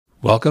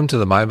Welcome to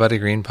the Mind Body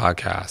Green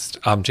podcast.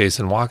 I'm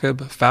Jason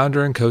Wachob,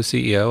 founder and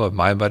co-CEO of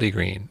Mind Body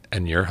Green,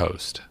 and your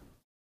host.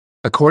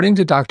 According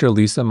to Dr.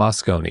 Lisa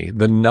Mosconi,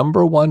 the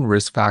number one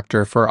risk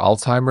factor for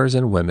Alzheimer's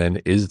in women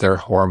is their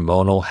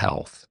hormonal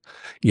health.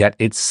 Yet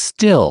it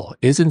still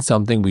isn't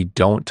something we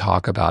don't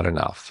talk about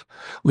enough.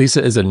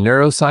 Lisa is a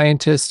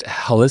neuroscientist,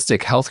 holistic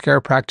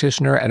healthcare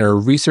practitioner, and her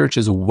research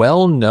is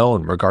well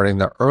known regarding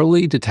the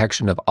early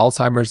detection of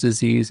Alzheimer's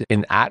disease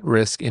in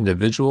at-risk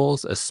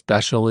individuals,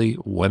 especially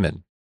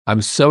women.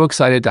 I'm so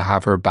excited to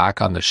have her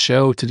back on the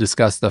show to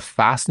discuss the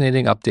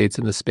fascinating updates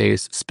in the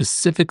space,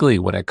 specifically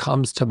when it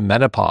comes to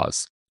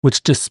menopause,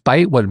 which,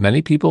 despite what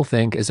many people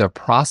think, is a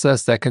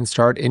process that can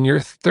start in your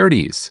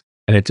 30s,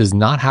 and it does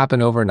not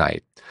happen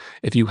overnight.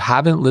 If you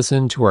haven't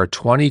listened to our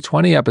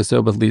 2020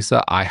 episode with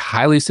Lisa, I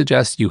highly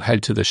suggest you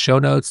head to the show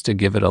notes to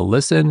give it a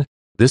listen.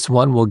 This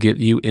one will get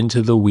you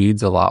into the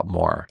weeds a lot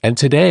more. And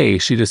today,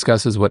 she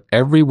discusses what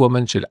every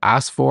woman should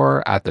ask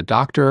for at the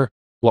doctor,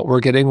 what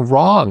we're getting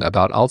wrong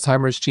about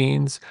Alzheimer's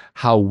genes,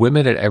 how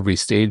women at every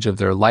stage of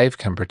their life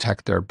can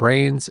protect their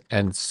brains,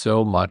 and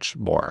so much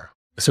more.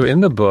 So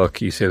in the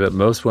book, you say that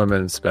most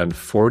women spend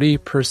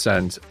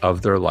 40%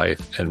 of their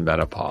life in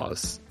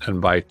menopause. And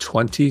by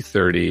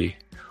 2030,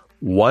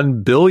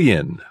 1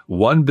 billion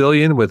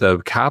with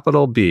a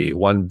capital B,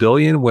 1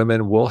 billion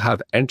women will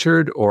have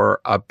entered or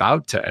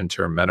about to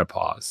enter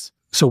menopause.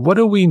 So what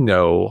do we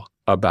know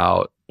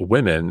about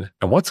women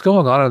and what's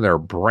going on in their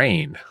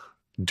brain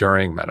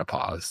during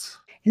menopause?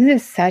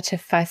 This is such a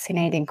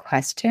fascinating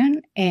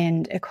question,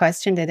 and a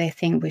question that I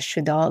think we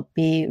should all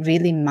be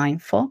really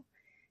mindful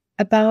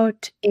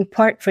about, in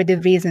part for the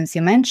reasons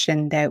you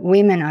mentioned, that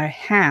women are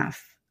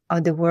half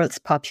of the world's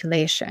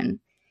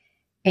population.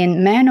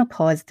 And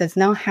menopause does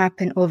not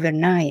happen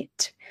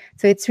overnight.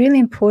 So it's really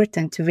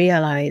important to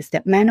realize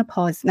that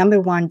menopause, number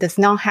one, does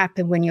not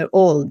happen when you're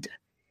old.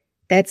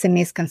 That's a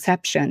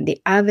misconception. The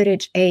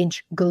average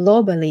age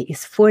globally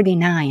is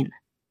 49.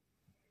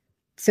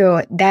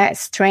 So that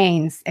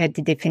strains at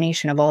the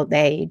definition of old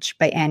age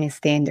by any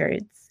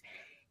standards.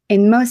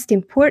 And most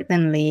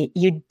importantly,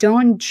 you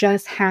don't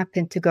just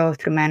happen to go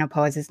through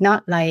menopause. It's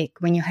not like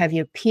when you have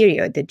your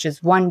period that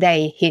just one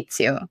day hits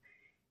you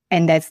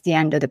and that's the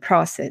end of the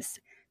process.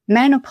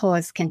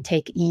 Menopause can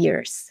take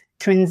years.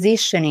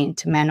 Transitioning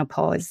to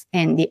menopause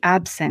and the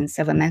absence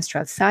of a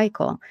menstrual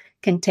cycle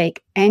can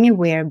take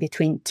anywhere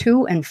between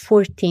 2 and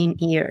 14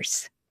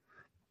 years.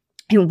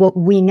 And what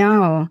we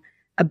know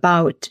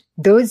about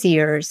those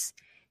years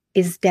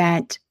is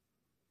that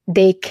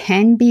they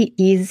can be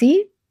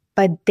easy,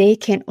 but they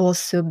can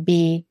also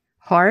be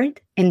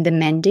hard and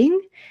demanding,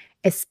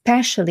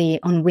 especially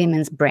on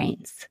women's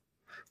brains.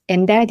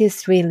 And that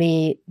is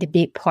really the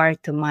big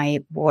part of my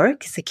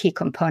work. It's a key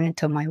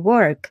component of my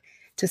work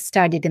to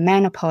study the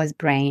menopause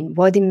brain,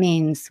 what it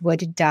means,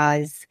 what it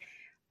does,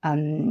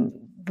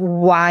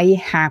 why it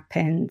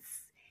happens,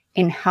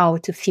 and how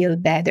to feel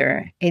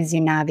better as you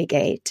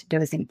navigate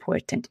those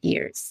important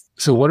years.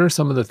 So what are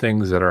some of the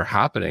things that are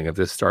happening if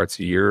this starts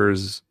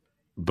years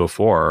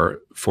before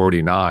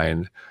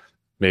 49?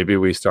 Maybe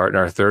we start in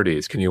our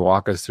 30s. Can you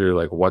walk us through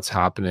like what's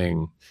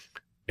happening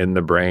in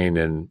the brain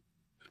in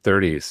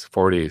 30s,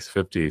 40s,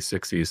 50s,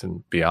 60s,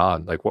 and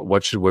beyond? Like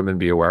what should women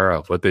be aware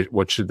of?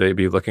 What should they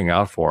be looking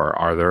out for?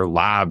 Are there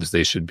labs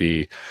they should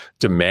be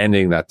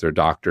demanding that their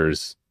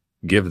doctors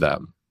give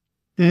them?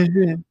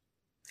 Mm-hmm.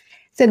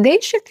 So they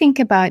should think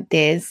about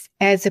this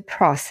as a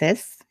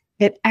process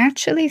that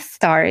actually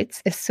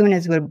starts as soon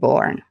as we're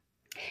born.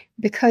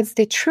 Because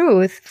the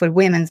truth for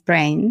women's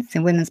brains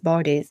and women's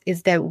bodies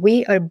is that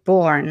we are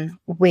born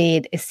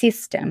with a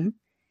system,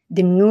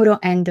 the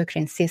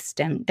neuroendocrine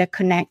system, that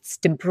connects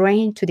the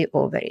brain to the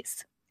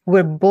ovaries.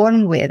 We're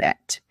born with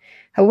it.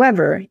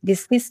 However,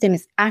 this system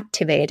is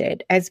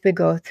activated as we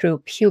go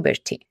through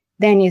puberty,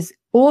 then is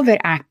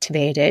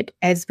overactivated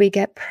as we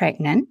get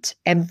pregnant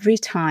every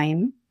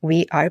time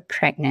we are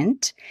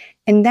pregnant,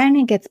 and then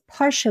it gets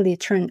partially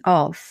turned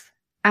off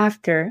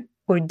after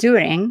or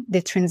during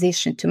the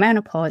transition to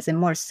menopause, and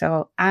more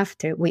so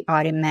after we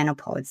are in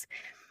menopause.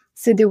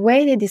 So the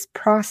way that this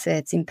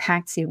process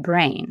impacts your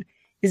brain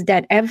is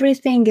that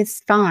everything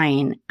is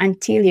fine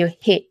until you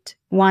hit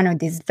one of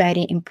these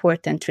very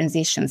important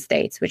transition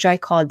states, which I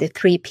call the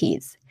 3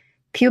 Ps: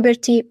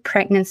 puberty,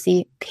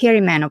 pregnancy,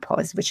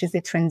 perimenopause, which is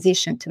the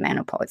transition to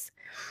menopause.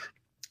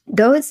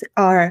 Those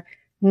are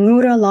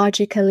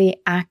neurologically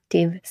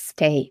active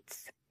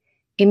states.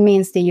 It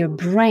means that your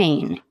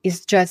brain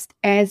is just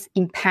as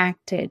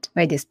impacted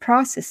by these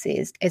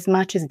processes as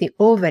much as the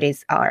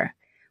ovaries are.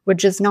 We're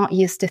just not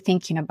used to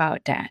thinking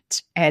about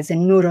that as a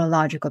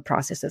neurological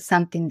process or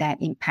something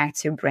that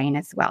impacts your brain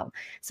as well.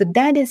 So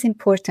that is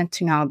important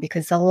to know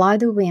because a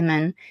lot of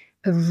women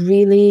are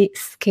really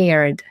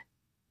scared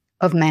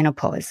of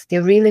menopause.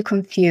 They're really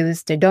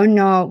confused. They don't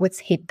know what's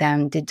hit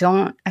them. They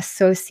don't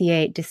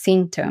associate the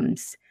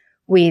symptoms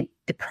with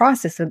the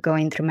process of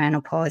going through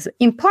menopause,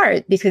 in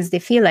part because they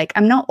feel like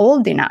I'm not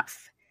old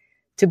enough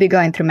to be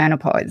going through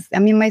menopause.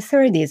 I'm in my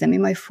 30s, I'm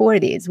in my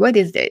 40s. What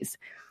is this?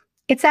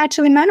 It's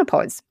actually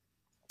menopause.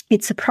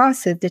 It's a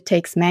process that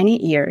takes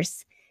many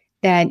years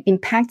that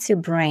impacts your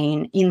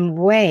brain in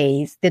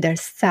ways that are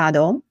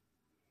subtle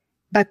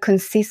but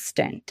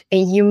consistent.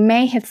 And you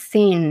may have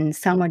seen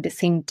some of the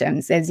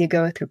symptoms as you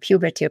go through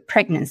puberty or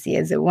pregnancy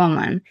as a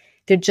woman.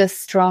 They're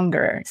just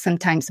stronger,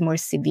 sometimes more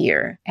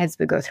severe as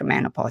we go through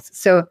menopause.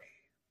 So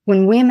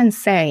when women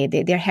say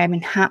that they're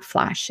having hot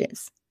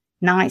flashes,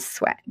 night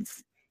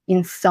sweats,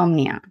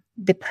 insomnia,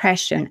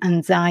 depression,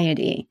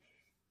 anxiety,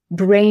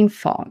 brain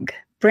fog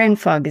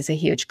is a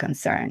huge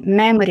concern,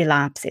 memory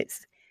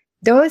lapses.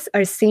 Those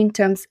are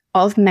symptoms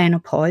of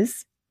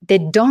menopause. They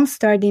don't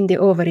start in the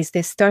ovaries,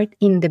 they start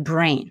in the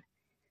brain.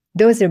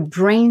 Those are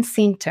brain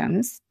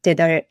symptoms that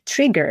are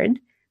triggered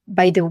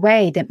by the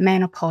way that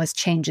menopause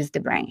changes the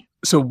brain.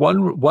 So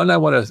one I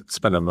want to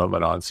spend a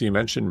moment on. So you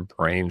mentioned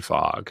brain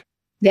fog.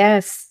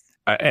 Yes.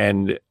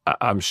 And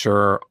I'm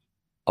sure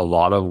a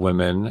lot of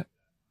women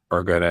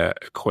are going to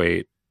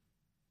equate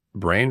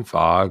brain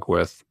fog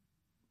with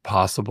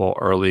possible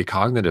early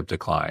cognitive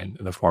decline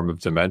in the form of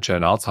dementia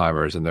and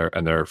Alzheimer's, and they're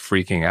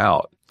freaking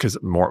out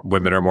because more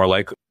women are more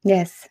likely.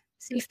 Yes,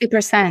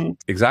 60%.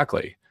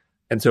 Exactly.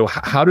 And so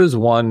how does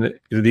one,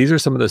 these are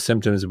some of the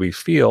symptoms we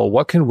feel,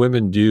 what can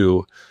women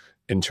do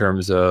in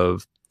terms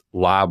of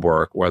lab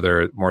work,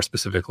 whether more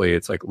specifically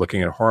it's like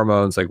looking at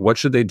hormones, like what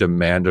should they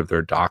demand of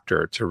their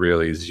doctor to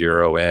really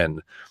zero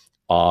in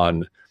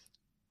on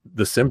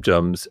the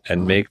symptoms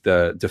and make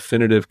the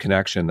definitive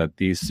connection that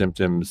these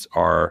symptoms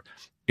are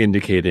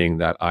indicating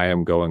that I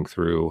am going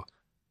through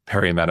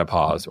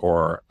perimenopause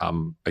or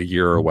I'm a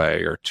year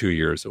away or 2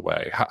 years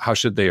away? How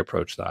should they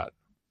approach that?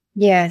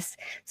 Yes.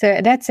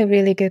 So that's a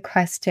really good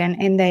question.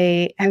 And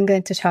I'm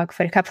going to talk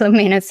for a couple of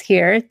minutes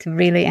here to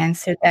really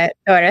answer that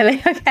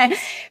thoroughly. Okay.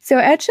 So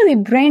actually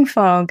brain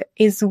fog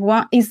is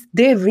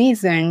the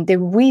reason that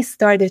we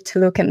started to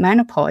look at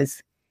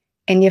menopause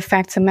and the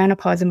effects of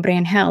menopause on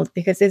brain health.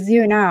 Because as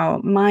you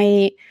know,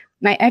 my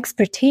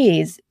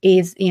expertise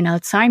is in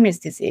Alzheimer's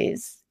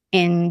disease,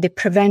 in the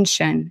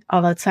prevention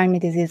of Alzheimer's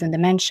disease and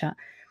dementia.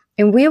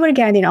 And we were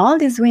getting all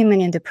these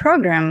women in the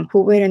program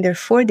who were in their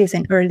 40s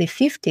and early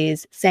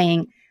 50s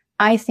saying,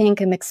 I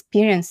think I'm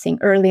experiencing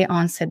early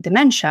onset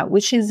dementia,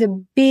 which is a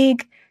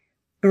big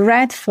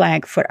red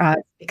flag for us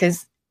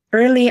because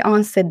early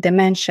onset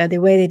dementia, the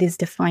way it is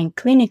defined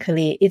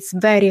clinically, it's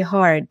very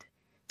hard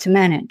to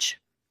manage.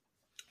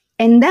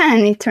 And then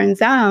it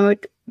turns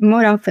out,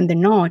 more often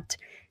than not,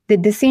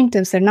 that the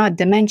symptoms are not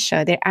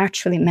dementia, they're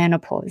actually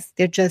menopause.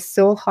 They're just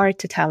so hard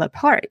to tell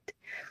apart.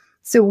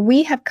 So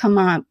we have come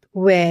up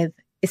with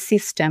a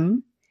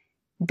system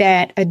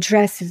that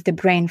addresses the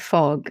brain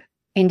fog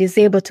and is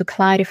able to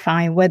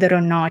clarify whether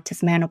or not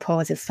this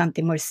menopause is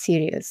something more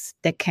serious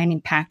that can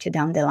impact you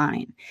down the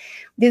line.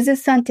 This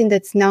is something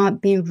that's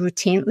not being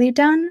routinely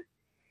done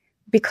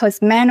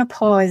because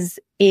menopause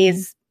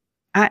is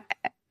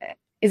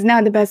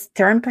not the best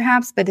term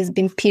perhaps, but it's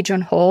been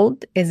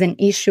pigeonholed as an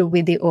issue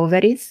with the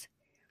ovaries,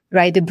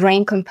 right? The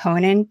brain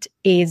component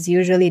is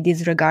usually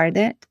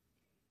disregarded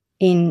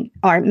in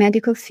our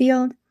medical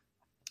field.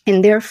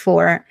 And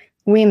therefore,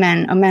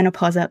 women of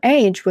menopausal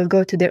age will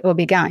go to their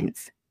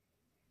OB-GYNs.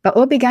 But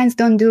OB-GYNs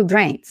don't do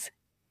brains.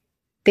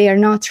 They are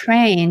not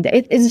trained.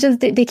 It's just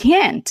they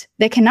can't.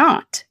 They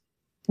cannot.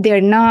 They're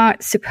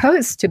not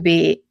supposed to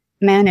be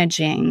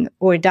managing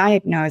or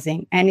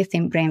diagnosing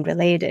anything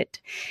brain-related.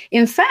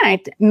 In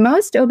fact,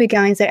 most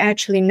OB-GYNs are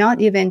actually not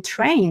even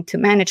trained to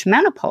manage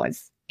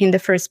menopause in the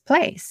first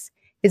place.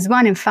 It's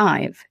 1 in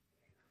 5.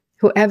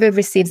 Whoever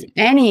receives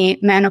any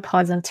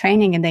menopausal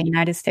training in the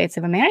United States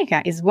of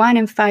America is 1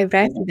 in 5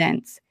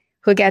 residents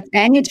who get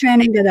any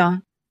training at all.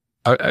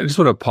 I just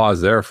want to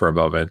pause there for a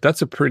moment.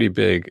 That's a pretty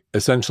big,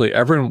 essentially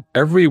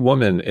every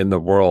woman in the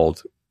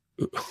world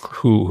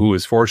who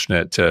is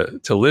fortunate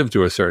to live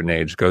to a certain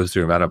age goes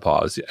through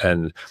menopause,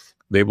 and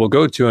they will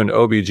go to an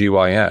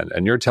OBGYN.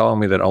 And you're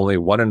telling me that only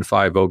 1 in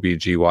 5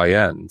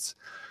 OBGYNs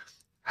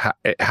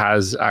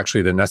has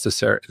actually the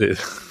necessary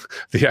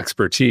the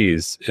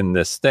expertise in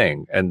this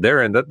thing, and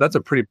that's a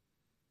pretty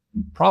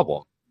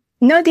problem.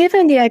 Not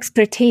even the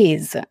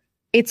expertise.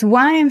 It's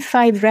 1 in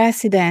 5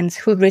 residents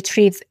who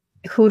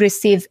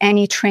receives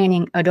any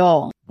training at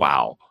all.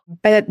 Wow.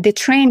 But the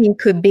training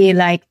could be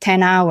like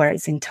 10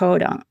 hours in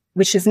total,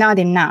 which is not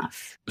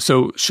enough.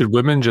 So should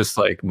women just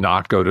like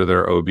not go to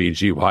their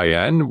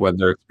OBGYN when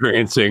they're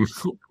experiencing,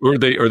 or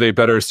are they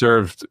better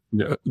served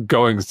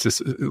going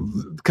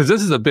to, because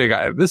this is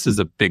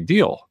a big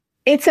deal.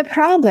 It's a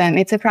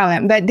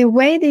problem. But the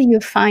way that you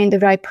find the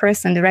right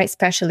person, the right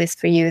specialist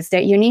for you is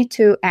that you need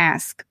to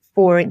ask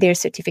for their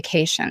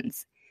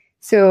certifications.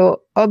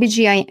 So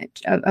OB-GYN,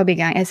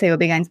 I say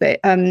OB-GYNs,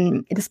 but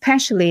the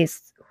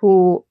specialists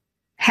who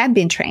have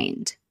been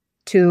trained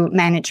to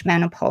manage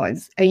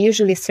menopause are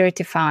usually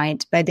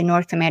certified by the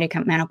North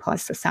American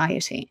Menopause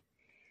Society.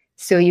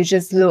 So you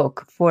just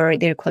look for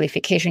their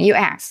qualification. You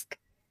ask,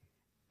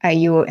 are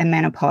you a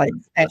menopause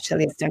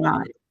specialist or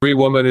not? Every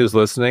woman who's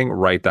listening,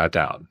 write that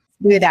down.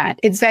 do that.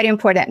 It's very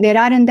important. There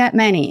aren't that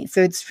many.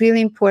 So it's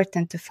really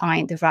important to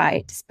find the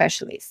right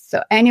specialist.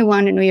 So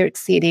anyone in New York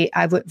City,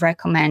 I would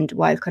recommend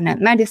Wild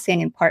Connect Medicine,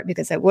 in part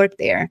because I work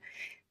there,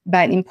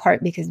 but in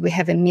part because we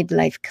have a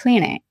midlife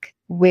clinic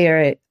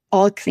where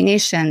all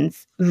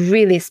clinicians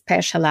really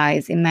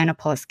specialize in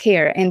menopause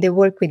care, and they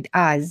work with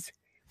us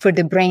for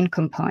the brain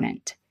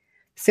component.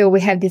 So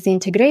we have this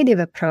integrative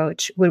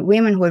approach where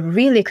women who are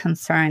really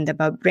concerned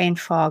about brain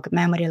fog,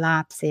 memory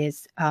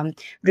lapses,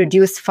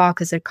 reduced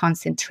focus or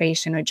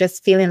concentration, or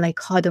just feeling like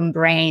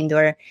hot-brained,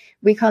 or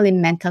we call it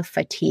mental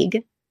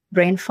fatigue,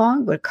 brain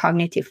fog or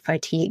cognitive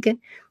fatigue,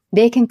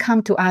 they can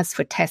come to us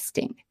for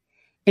testing.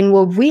 And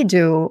what we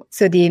do,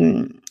 so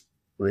the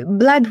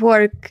blood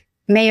work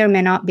may or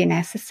may not be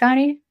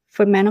necessary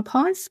for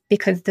menopause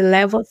because the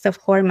levels of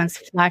hormones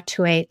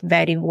fluctuate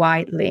very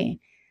widely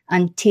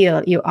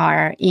until you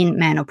are in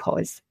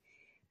menopause.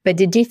 But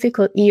the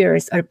difficult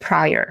years are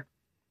prior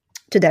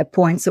to that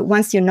point. So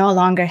once you no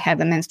longer have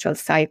a menstrual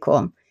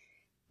cycle,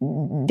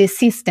 the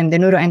system, the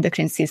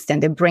neuroendocrine system,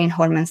 the brain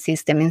hormone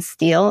system is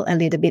still a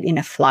little bit in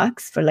a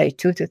flux for like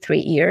 2 to 3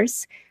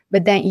 years.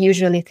 But then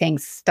usually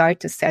things start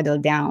to settle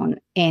down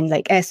and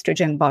like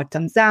estrogen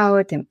bottoms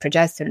out and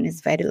progesterone is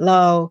very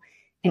low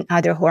and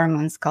other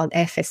hormones called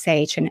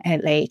FSH and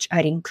LH are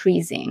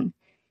increasing.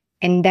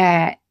 And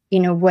that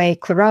in a way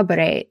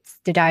corroborates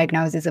the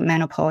diagnosis of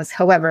menopause.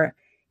 However,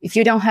 if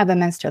you don't have a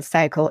menstrual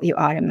cycle, you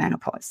are in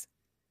menopause.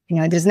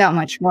 There's not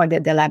much more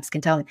that the labs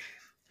can tell you.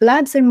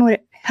 Labs are more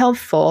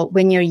helpful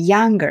when you're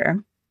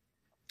younger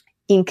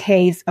in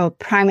case of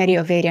primary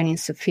ovarian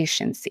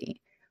insufficiency.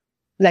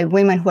 Like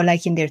women who are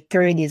like in their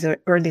 30s or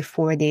early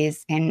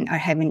 40s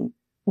and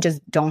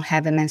just don't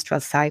have a menstrual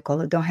cycle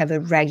or don't have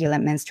a regular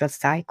menstrual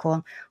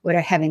cycle or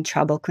are having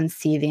trouble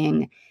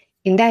conceiving.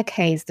 In that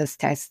case, those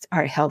tests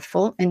are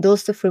helpful. And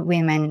also for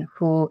women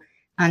who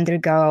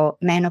undergo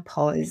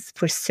menopause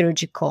for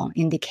surgical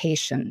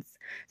indications.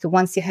 So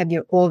once you have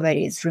your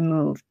ovaries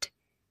removed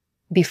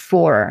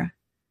before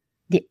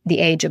the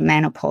age of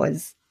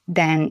menopause,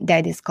 then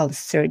that is called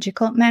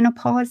surgical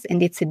menopause,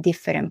 and it's a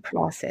different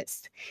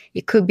process.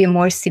 It could be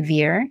more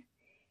severe,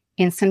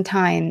 and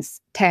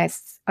sometimes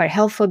tests are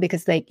helpful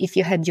because like if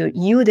you had your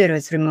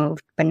uterus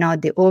removed but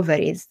not the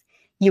ovaries,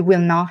 you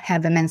will not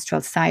have a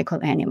menstrual cycle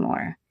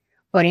anymore.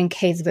 Or in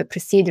case of a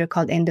procedure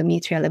called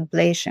endometrial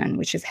ablation,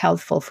 which is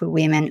helpful for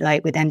women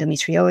like with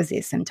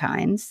endometriosis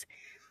sometimes,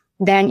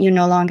 then you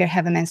no longer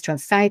have a menstrual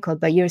cycle,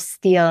 but you're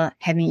still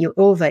having your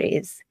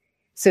ovaries.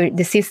 So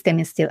the system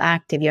is still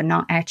active. You're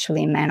not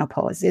actually in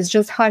menopause. It's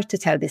just hard to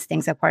tell these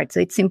things apart. So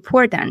it's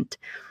important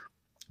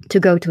to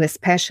go to a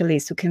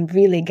specialist who can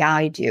really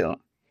guide you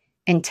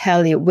and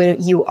tell you where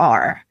you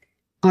are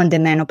on the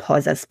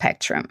menopausal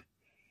spectrum.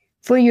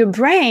 For your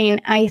brain,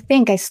 I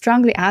think I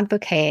strongly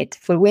advocate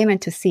for women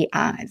to see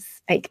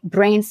us, like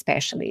brain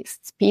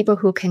specialists, people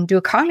who can do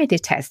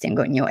cognitive testing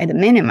on you at a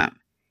minimum,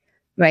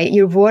 right?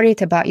 You're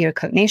worried about your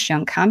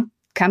cognition, come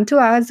to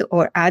us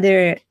or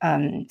other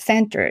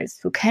centers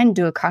who can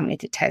do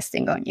cognitive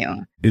testing on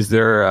you. Is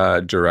there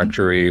a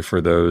directory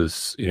for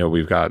those?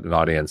 We've got an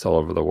audience all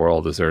over the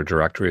world. Is there a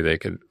directory they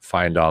could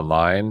find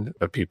online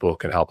of people who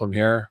can help them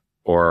here?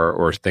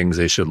 Or things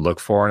they should look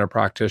for in a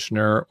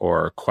practitioner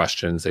or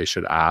questions they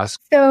should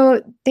ask?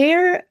 So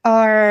there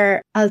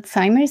are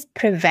Alzheimer's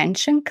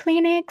prevention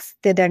clinics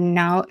that are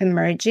now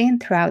emerging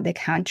throughout the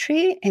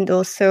country and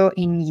also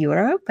in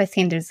Europe. I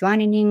think there's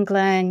one in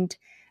England.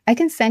 I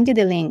can send you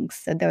the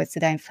links, those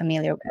that I'm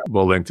familiar with.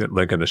 We'll link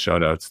in the show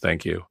notes.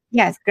 Thank you.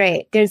 Yes,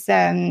 great. There's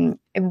a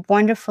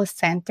wonderful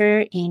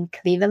center in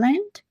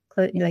Cleveland,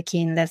 like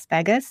in Las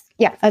Vegas.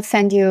 Yeah, I'll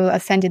send you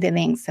the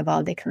links of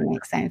all the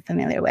clinics I'm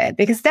familiar with,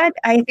 because that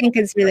I think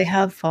is really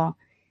helpful.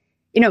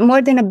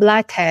 More than a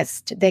blood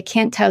test, they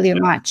can't tell you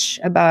much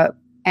about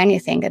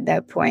anything at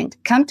that point.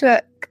 Come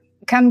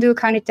do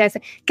cognitive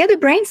testing, get a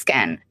brain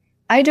scan.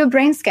 I do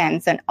brain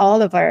scans on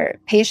all of our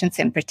patients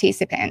and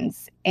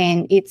participants,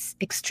 and it's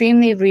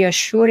extremely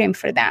reassuring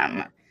for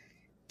them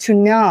to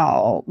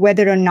know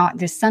whether or not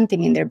there's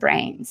something in their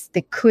brains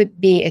that could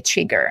be a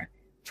trigger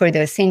for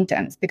those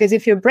symptoms. Because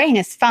if your brain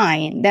is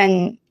fine,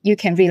 then you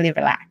can really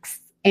relax.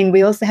 And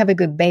we also have a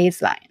good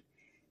baseline.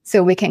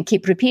 So we can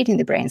keep repeating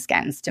the brain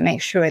scans to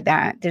make sure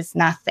that there's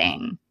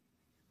nothing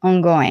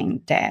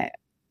ongoing that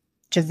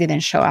just didn't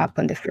show up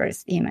on the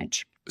first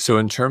image. So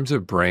in terms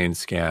of brain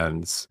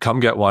scans, come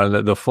get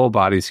one. The full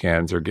body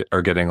scans are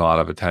getting a lot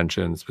of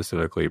attention,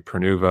 specifically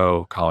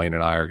Prenuvo. Colleen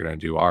and I are going to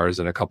do ours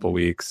in a couple of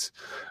weeks.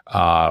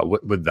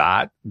 Would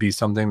that be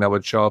something that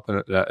would show up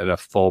in a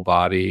full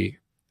body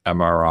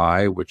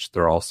MRI, which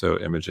they're also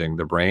imaging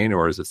the brain,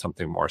 or is it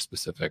something more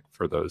specific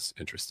for those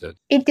interested?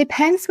 It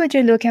depends what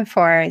you're looking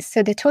for.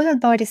 So the total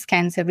body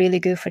scans are really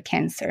good for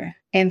cancer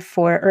and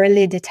for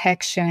early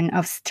detection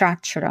of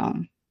structural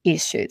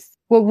issues.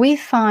 What we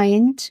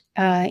find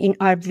in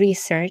our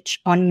research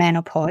on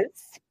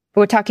menopause,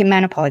 we're talking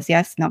menopause,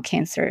 yes, not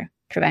cancer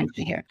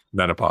prevention here.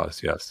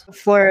 Menopause, yes.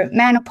 For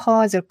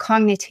menopause or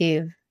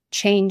cognitive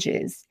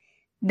changes,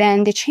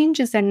 then the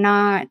changes they're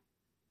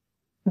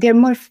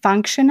more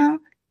functional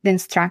than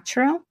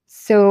structural.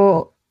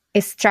 So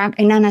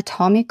an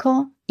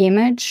anatomical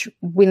image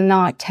will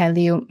not tell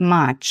you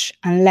much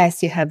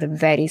unless you have a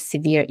very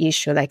severe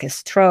issue like a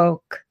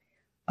stroke,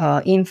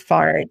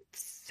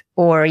 infarcts,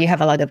 or you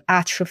have a lot of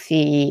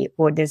atrophy,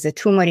 or there's a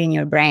tumor in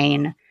your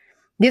brain.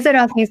 These are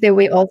all things that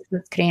we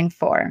also screen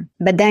for.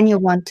 But then you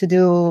want to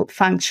do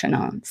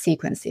functional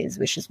sequences,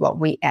 which is what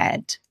we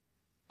add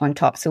on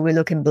top. So we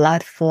look at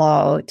blood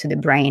flow to the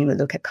brain, we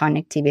look at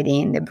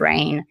connectivity in the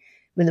brain,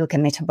 we look at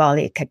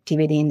metabolic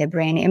activity in the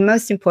brain, and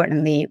most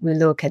importantly, we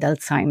look at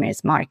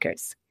Alzheimer's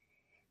markers.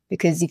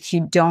 Because if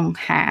you don't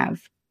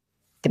have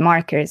the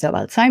markers of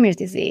Alzheimer's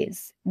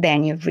disease,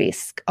 then your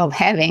risk of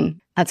having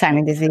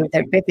Alzheimer's disease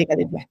are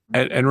basically.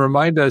 And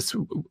remind us,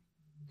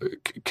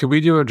 can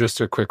we do just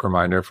a quick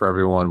reminder for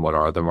everyone? What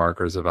are the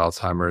markers of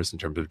Alzheimer's in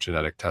terms of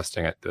genetic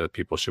testing that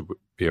people should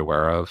be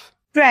aware of?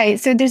 Right.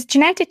 So there's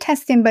genetic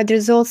testing, but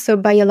there's also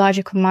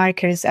biological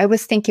markers. I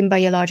was thinking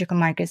biological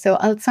markers. So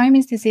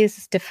Alzheimer's disease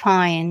is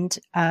defined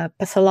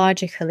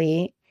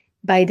pathologically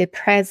by the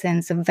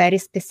presence of very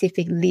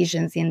specific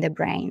lesions in the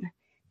brain.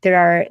 There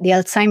are the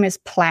Alzheimer's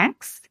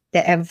plaques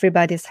that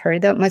everybody's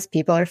heard of, most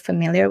people are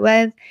familiar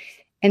with.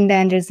 And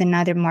then there's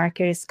another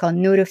marker, it's called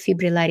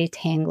neurofibrillary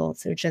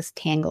tangles, or just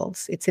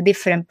tangles. It's a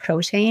different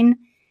protein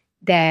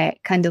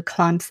that kind of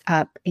clumps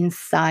up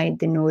inside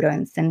the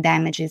neurons and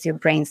damages your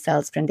brain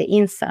cells from the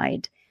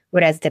inside,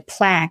 whereas the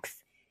plaques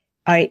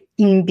are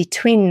in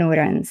between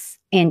neurons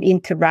and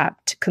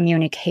interrupt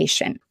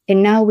communication.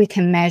 And now we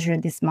can measure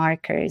these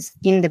markers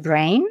in the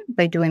brain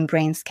by doing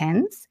brain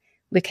scans.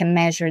 We can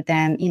measure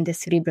them in the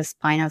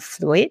cerebrospinal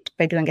fluid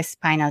by doing a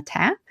spinal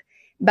tap,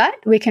 but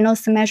we can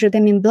also measure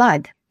them in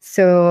blood.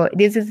 So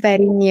this is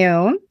very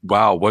new.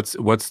 Wow. What's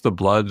the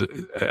blood?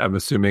 I'm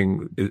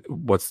assuming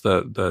what's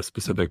the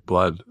specific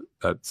blood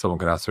that someone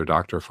can ask their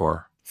doctor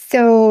for?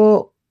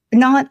 So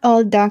not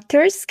all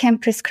doctors can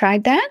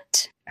prescribe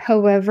that.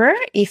 However,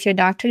 if your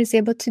doctor is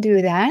able to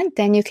do that,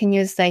 then you can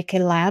use like a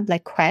lab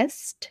like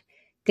Quest.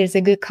 There's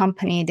a good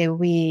company that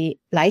we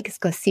like. It's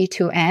called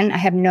C2N. I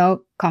have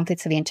no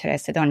conflicts of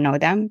interest. I don't know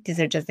them. These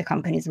are just the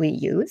companies we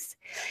use.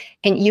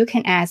 And you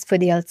can ask for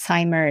the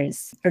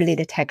Alzheimer's early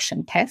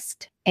detection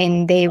test,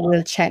 and they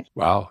will check.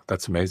 Wow,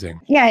 that's amazing.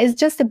 Yeah, it's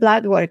just the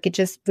blood work. It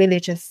just really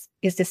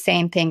is the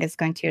same thing as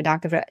going to your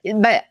doctor.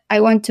 But I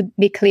want to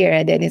be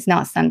clear that it's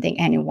not something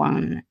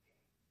anyone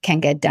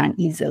can get done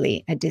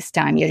easily at this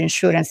time. Your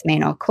insurance may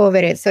not cover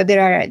it. So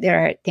there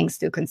are things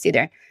to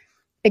consider.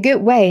 A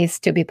good way is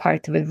to be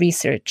part of a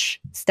research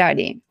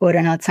study or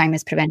an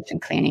Alzheimer's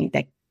prevention clinic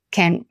that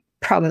can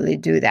probably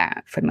do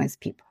that for most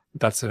people.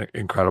 That's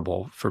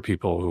incredible for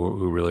people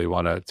who really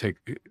want to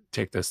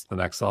take this to the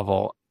next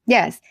level.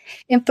 Yes.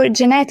 And for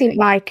genetic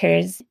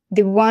markers,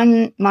 the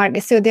one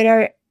marker, so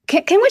there are,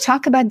 can we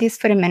talk about this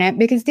for a minute?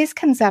 Because this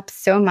comes up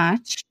so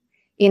much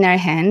in our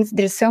hands.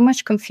 There's so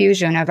much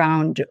confusion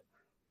around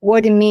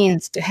what it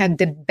means to have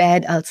the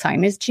bad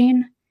Alzheimer's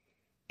gene.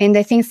 And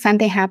I think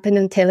something happened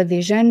on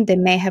television that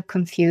may have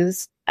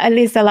confused at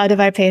least a lot of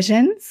our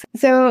patients.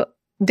 So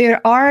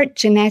there are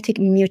genetic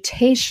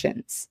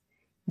mutations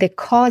that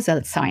cause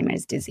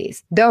Alzheimer's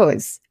disease.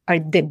 Those are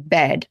the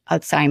bad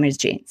Alzheimer's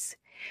genes.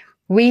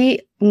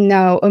 We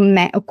know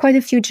quite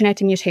a few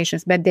genetic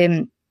mutations, but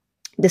the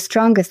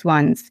strongest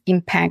ones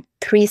impact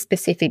 3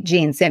 specific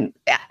genes. And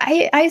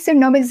I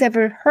assume nobody's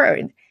ever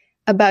heard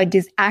about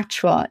these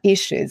actual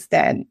issues,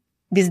 that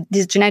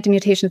these genetic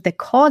mutations that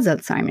cause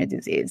Alzheimer's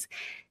disease.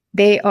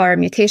 They are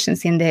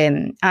mutations in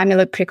the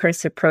amyloid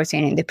precursor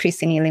protein in the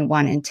presenilin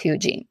 1 and 2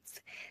 genes.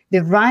 They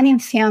run in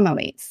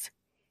families,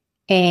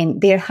 and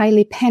they're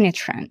highly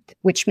penetrant,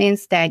 which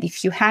means that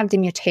if you have the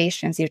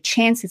mutations, your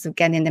chances of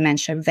getting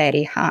dementia are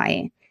very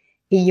high.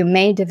 You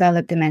may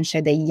develop dementia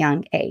at a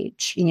young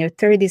age, in your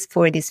 30s,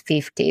 40s,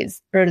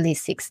 50s, early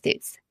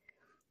 60s.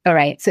 All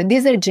right, so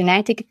these are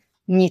genetic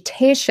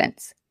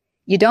mutations.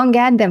 You don't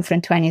get them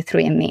from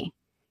 23andMe.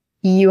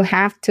 You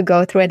have to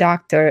go through a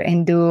doctor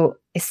and do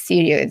a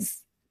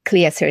serious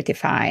CLIA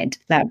certified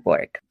lab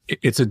work.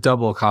 It's a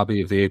double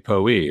copy of the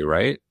ApoE,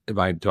 right?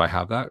 Do I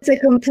have that? It's a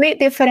complete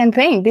different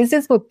thing. This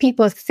is what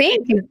people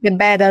think is the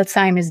bad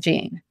Alzheimer's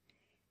gene.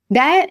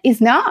 That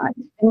is not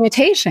a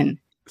mutation.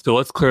 So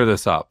let's clear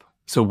this up.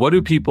 So what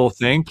do people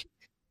think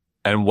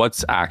and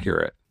what's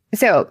accurate?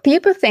 So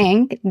people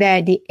think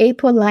that the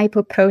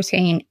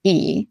apolipoprotein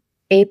E,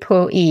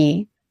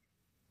 ApoE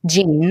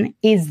gene,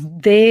 is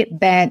the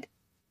bad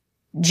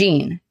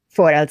gene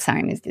for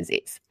Alzheimer's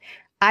disease.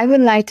 I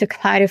would like to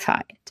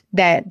clarify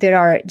that there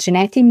are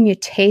genetic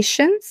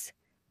mutations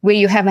where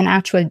you have an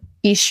actual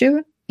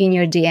issue in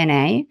your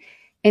DNA,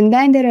 and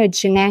then there are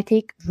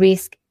genetic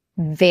risk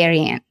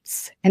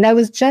variants. And I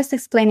was just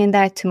explaining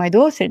that to my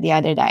daughter the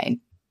other day.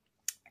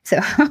 So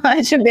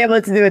I should be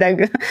able to do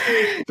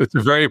that. It's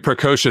a very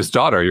precocious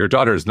daughter. Your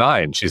daughter's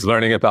 9. She's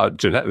learning about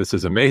genetics. This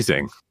is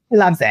amazing.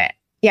 Loves it.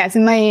 Yes,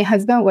 and my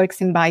husband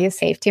works in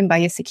biosafety and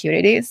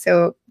biosecurity.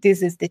 So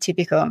this is the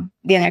typical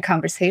dinner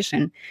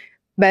conversation.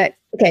 But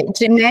okay,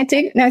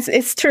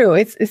 it's true.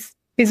 It's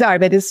bizarre,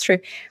 but it's true.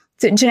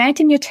 So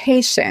genetic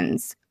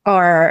mutations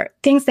are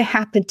things that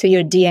happen to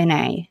your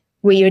DNA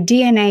where your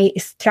DNA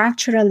is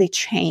structurally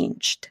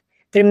changed.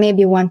 There may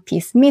be one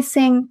piece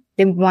missing,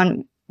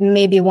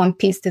 maybe one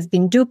piece that's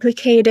been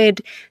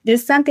duplicated.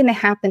 There's something that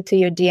happened to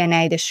your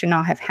DNA that should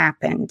not have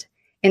happened,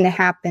 and that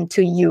happened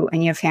to you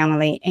and your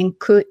family and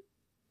could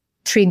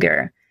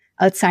trigger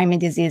Alzheimer's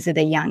disease at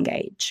a young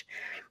age.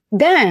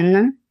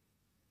 Then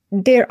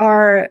there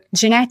are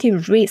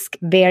genetic risk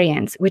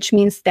variants, which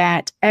means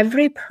that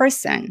every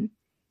person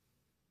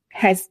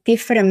has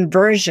different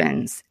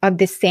versions of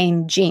the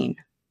same gene.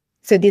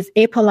 So this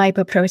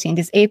apolipoprotein,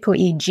 this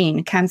ApoE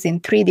gene, comes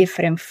in 3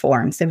 different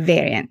forms of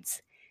variants.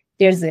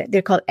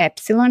 They're called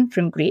epsilon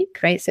from Greek,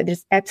 right? So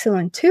there's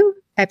epsilon 2,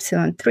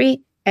 epsilon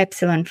 3,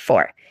 epsilon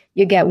 4.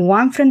 You get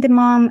one from the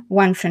mom,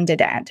 one from the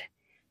dad.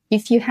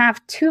 If you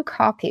have 2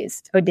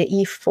 copies of the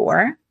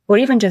E4, or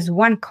even just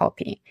 1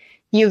 copy,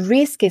 your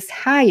risk is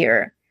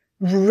higher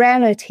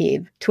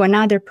relative to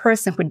another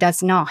person who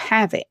does not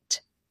have it.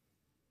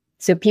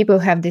 So people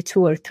have the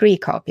 2 or 3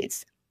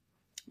 copies.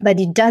 But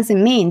it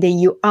doesn't mean that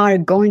you are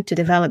going to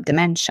develop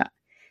dementia.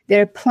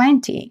 There are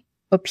plenty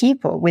of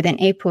people with an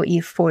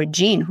ApoE4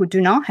 gene who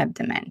do not have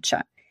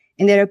dementia.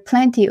 And there are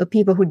plenty of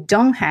people who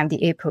don't have the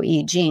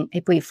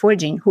ApoE4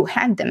 gene, who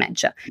have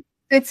dementia. So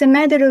it's a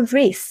matter of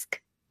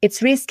risk.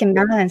 It's risk and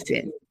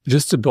balances.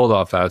 Just to build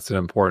off that, it's an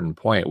important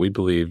point. We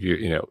believe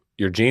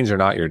your genes are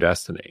not your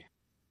destiny.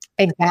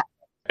 Exactly.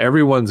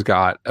 Everyone's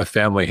got a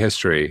family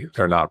history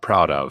they're not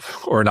proud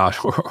of or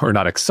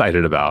not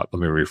excited about.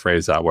 Let me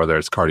rephrase that, whether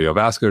it's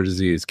cardiovascular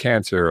disease,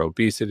 cancer,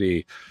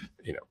 obesity,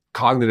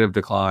 cognitive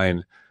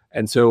decline.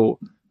 And so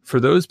for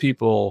those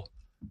people,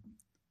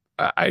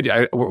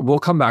 we'll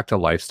come back to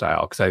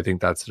lifestyle because I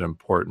think that's an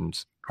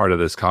important part of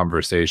this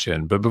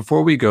conversation. But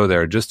before we go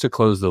there, just to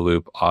close the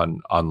loop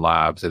on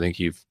labs, I think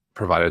you've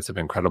provided some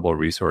incredible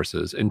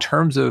resources. In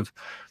terms of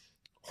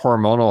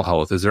hormonal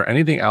health, is there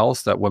anything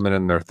else that women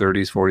in their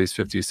 30s, 40s,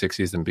 50s,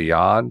 60s, and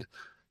beyond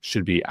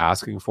should be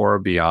asking for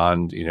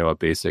beyond, a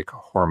basic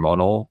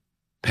hormonal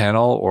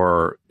panel?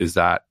 Or is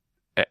that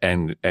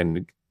and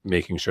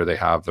making sure they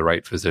have the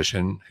right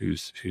physician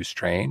who's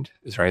trained?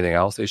 Is there anything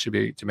else they should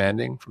be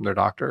demanding from their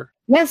doctor?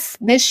 Yes,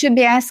 they should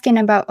be asking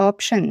about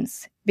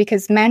options,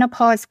 because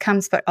menopause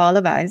comes for all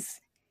of us.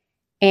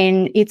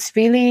 And it's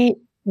really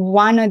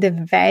one of the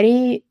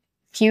very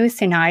few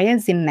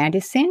scenarios in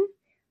medicine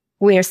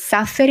where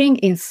suffering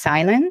in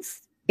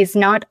silence is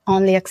not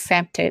only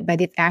accepted,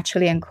 but it's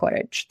actually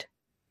encouraged.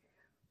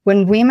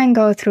 When women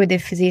go through the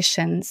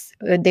physicians,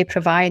 the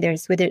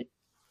providers, with the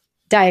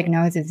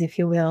diagnosis, if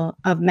you will,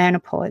 of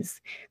menopause,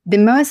 the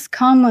most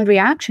common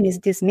reaction is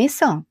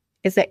dismissal.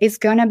 Is that it's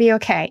going to be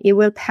okay. It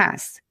will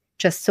pass.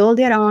 Just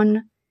soldier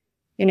on,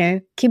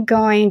 keep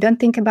going. Don't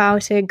think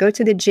about it. Go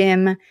to the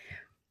gym.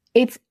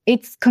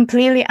 It's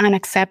completely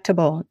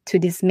unacceptable to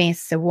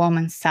dismiss a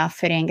woman's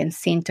suffering and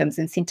symptoms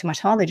and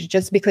symptomatology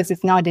just because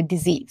it's not a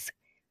disease,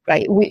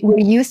 right? We're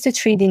used to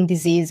treating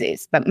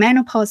diseases, but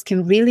menopause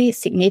can really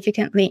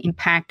significantly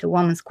impact a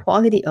woman's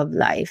quality of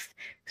life,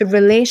 her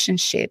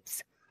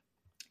relationships.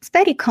 It's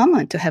very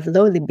common to have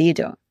low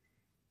libido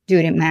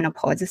during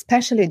menopause,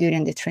 especially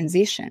during the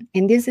transition.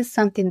 And this is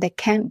something that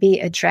can be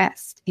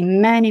addressed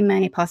in many,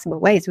 many possible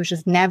ways. We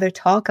just never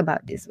talk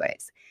about these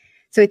ways.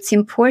 So it's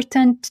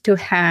important to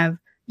have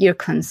your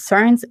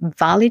concerns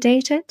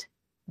validated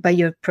by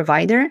your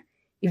provider.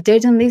 If they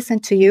don't listen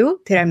to you,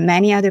 there are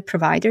many other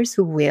providers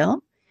who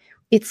will.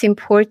 It's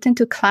important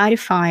to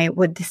clarify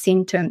what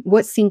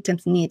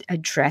symptoms need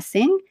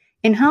addressing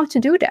and how to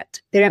do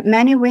that. There are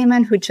many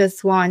women who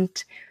just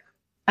want,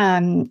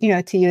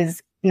 to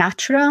use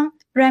natural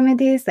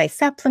remedies like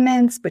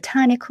supplements,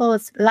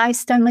 botanicals,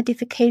 lifestyle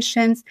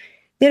modifications.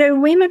 There are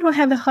women who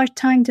have a hard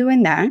time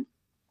doing that.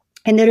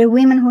 And there are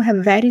women who have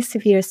very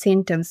severe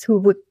symptoms who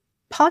would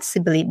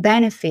possibly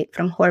benefit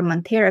from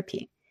hormone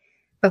therapy.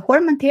 But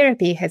hormone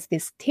therapy has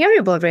this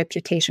terrible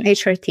reputation,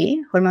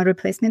 HRT, hormone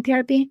replacement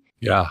therapy.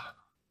 Yeah.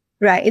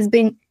 Right. It's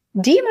been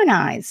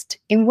demonized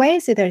in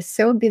ways that are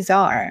so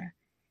bizarre.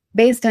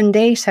 Based on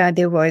data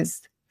that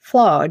was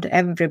flawed,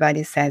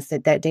 everybody says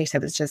that data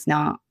was just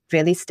not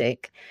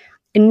realistic.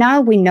 And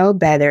now we know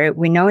better.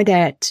 We know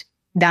that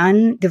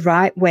done the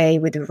right way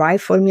with the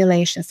right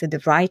formulations at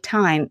the right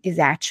time is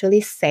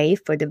actually safe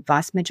for the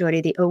vast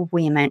majority of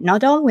women,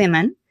 not all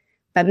women,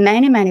 but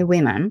many, many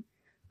women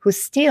who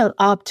still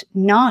opt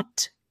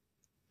not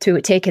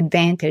to take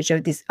advantage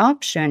of this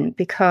option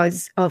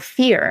because of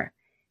fear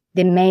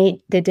that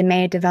they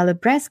may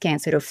develop breast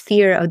cancer, or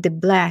fear of the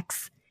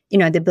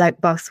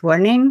black box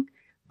warning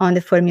on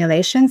the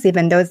formulations,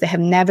 even those that have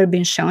never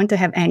been shown to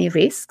have any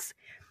risks.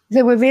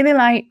 So we really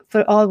like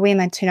for all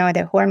women to know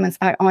that hormones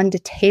are on the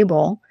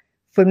table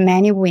for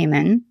many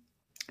women,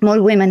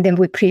 more women than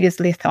we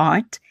previously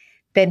thought,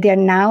 that they're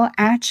now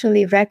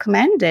actually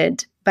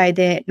recommended by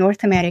the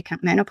North American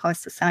Menopause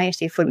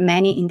Society for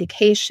many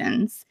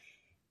indications.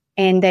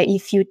 And that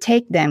if you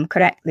take them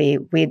correctly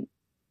with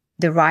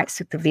the right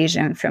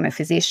supervision from a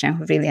physician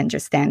who really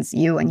understands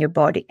you and your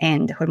body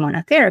and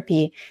hormonal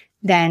therapy,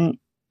 then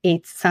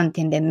it's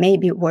something that may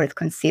be worth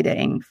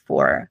considering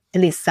for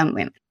at least some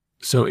women.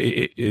 So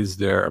is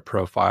there a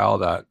profile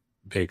that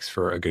makes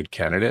for a good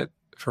candidate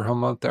for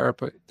hormone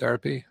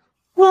therapy?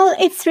 Well,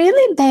 it's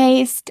really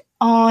based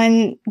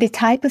on the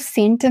type of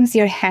symptoms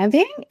you're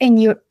having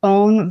and your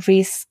own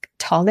risk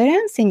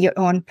tolerance and your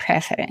own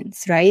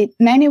preference, right?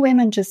 Many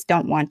women just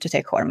don't want to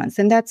take hormones,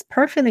 and that's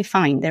perfectly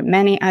fine. There are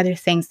many other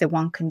things that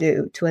one can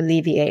do to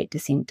alleviate the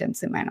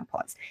symptoms of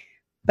menopause.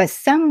 But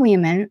some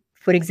women,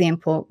 for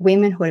example,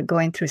 women who are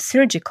going through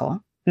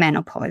surgical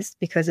menopause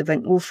because of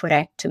an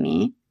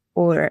oophorectomy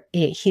or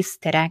a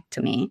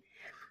hysterectomy,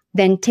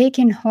 then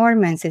taking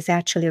hormones is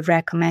actually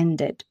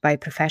recommended by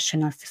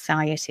professional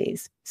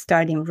societies,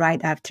 starting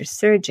right after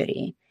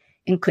surgery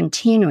and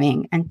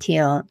continuing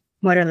until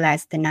more or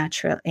less the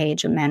natural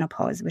age of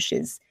menopause, which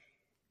is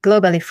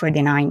globally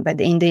 49,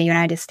 but in the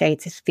United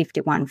States, it's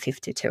 51,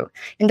 52.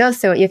 And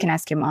also, you can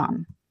ask your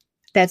mom.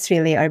 That's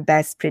really our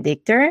best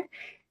predictor.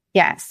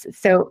 Yes.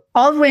 So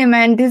all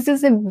women, this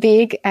is a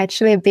big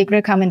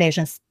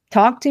recommendation.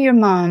 Talk to your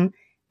mom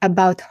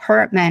about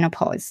her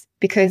menopause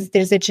because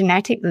there's a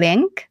genetic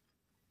link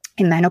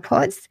in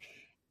menopause.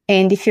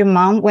 And if your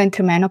mom went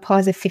through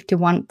menopause at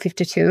 51,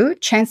 52,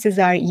 chances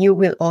are you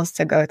will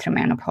also go through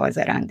menopause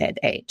around that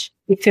age.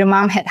 If your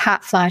mom had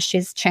hot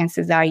flashes,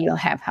 chances are you'll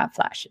have hot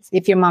flashes.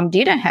 If your mom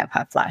didn't have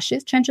hot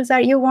flashes, chances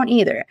are you won't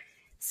either.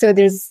 So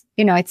there's,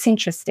 it's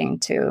interesting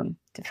to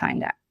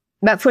find out.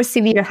 But for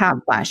severe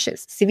hot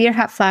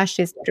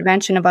flashes,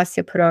 prevention of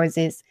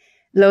osteoporosis,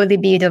 low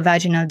libido,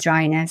 vaginal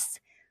dryness,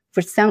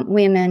 for some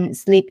women,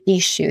 sleep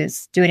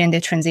issues during the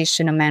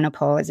transition of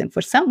menopause. And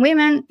for some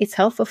women, it's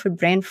helpful for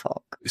brain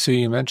fog. So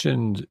you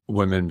mentioned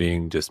women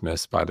being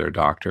dismissed by their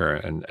doctor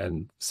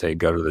and say,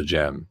 go to the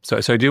gym. So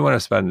I do want to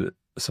spend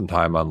some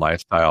time on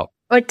lifestyle.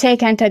 Or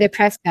take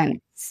antidepressants.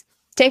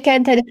 Take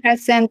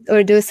antidepressants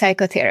or do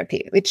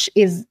psychotherapy, which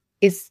is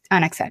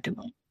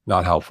unacceptable.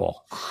 Not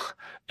helpful.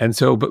 And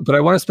so, but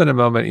I want to spend a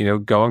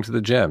moment, going to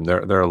the gym.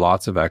 There are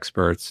lots of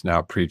experts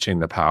now preaching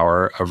the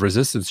power of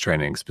resistance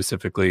training,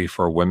 specifically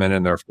for women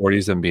in their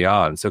 40s and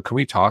beyond. So can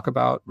we talk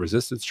about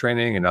resistance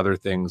training and other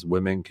things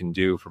women can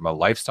do from a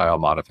lifestyle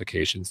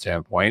modification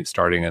standpoint,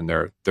 starting in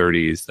their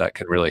 30s, that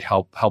can really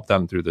help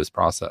them through this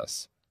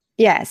process?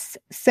 Yes.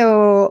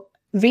 So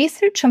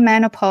research on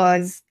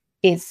menopause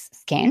is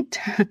scant,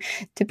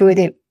 to put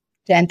it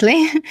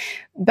gently,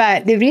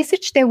 but the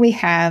research that we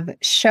have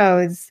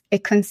shows a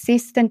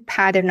consistent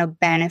pattern of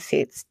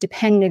benefits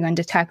depending on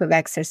the type of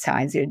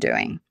exercise you're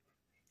doing.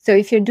 So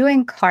if you're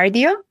doing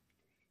cardio,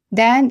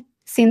 that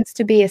seems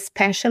to be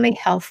especially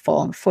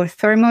helpful for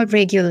thermal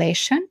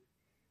regulation,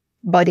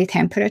 body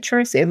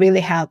temperature. So it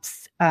really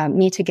helps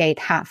mitigate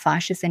hot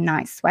flashes and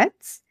night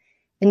sweats.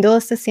 And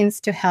also seems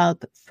to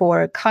help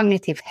for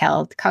cognitive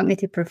health,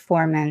 cognitive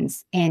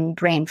performance, and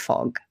brain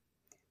fog.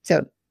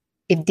 So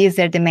if these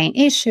are the main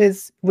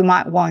issues, we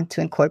might want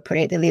to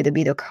incorporate a little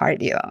bit of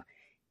cardio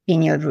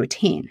in your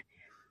routine.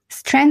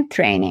 Strength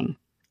training,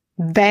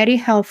 very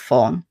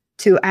helpful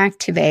to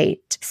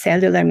activate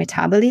cellular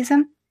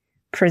metabolism,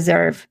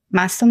 preserve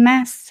muscle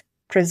mass,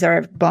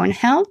 preserve bone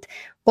health,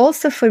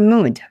 also for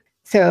mood.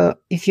 So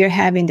if you're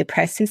having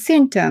depressive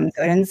symptoms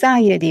or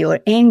anxiety or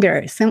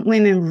anger, some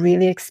women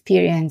really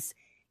experience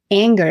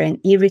anger and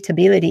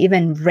irritability,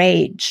 even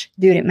rage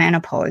during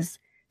menopause.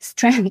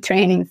 Strength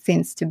training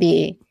seems to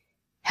be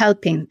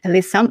helping at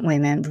least some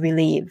women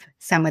relieve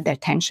some of their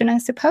tension, I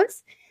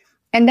suppose.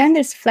 And then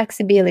there's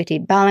flexibility,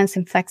 balance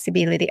and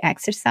flexibility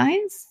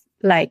exercise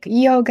like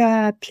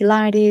yoga,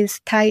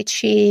 Pilates, Tai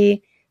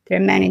Chi. There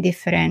are many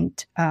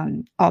different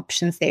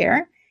options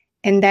there.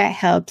 And that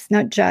helps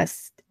not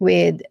just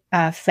with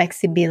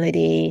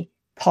flexibility,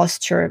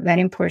 posture,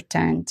 very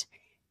important,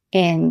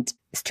 and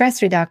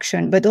stress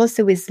reduction, but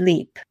also with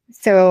sleep.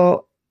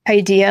 So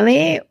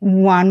ideally,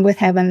 one would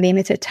have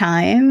unlimited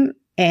time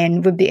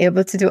and would be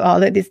able to do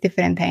all of these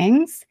different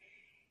things.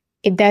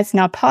 If that's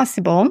not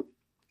possible,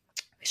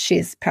 which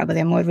is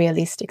probably a more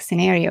realistic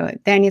scenario,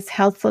 then it's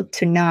helpful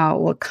to know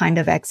what kind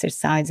of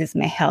exercises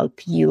may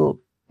help you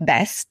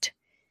best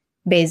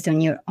based on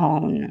your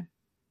own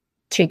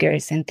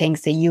triggers and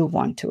things that you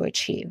want to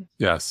achieve.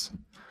 Yes.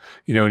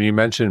 And you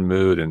mentioned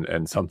mood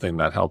and something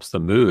that helps the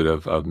mood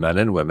of men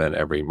and women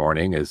every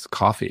morning is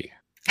coffee.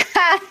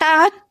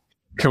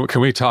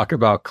 Can we talk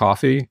about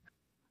coffee?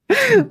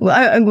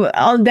 Well,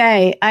 all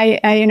day. I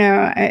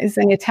as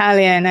an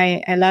Italian,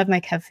 I love my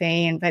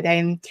caffeine, but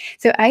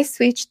so I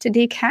switched to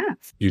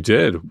decaf. You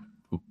did?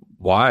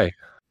 Why?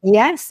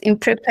 Yes, in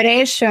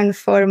preparation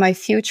for my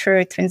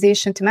future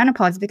transition to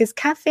menopause, because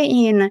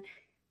caffeine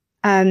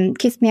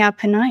keeps me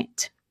up at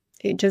night.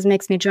 It just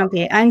makes me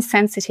jumpy. I'm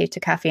sensitive to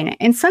caffeine.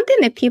 And something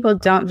that people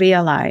don't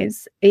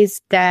realize is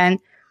that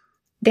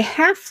the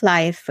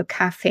half-life for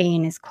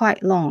caffeine is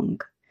quite long.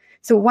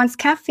 So once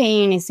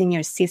caffeine is in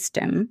your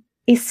system,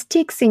 it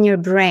sticks in your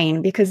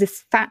brain because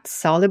it's fat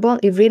soluble.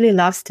 It really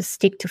loves to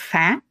stick to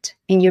fat,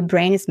 and your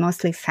brain is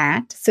mostly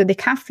fat. So the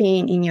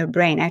caffeine in your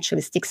brain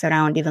actually sticks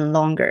around even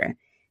longer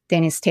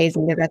than it stays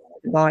in the rest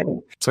of the body.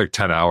 It's like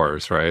 10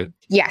 hours, right?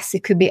 Yes,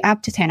 it could be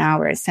up to 10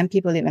 hours. Some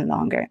people even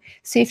longer.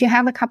 So if you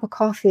have a cup of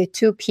coffee at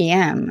 2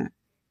 p.m.,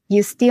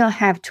 you still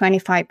have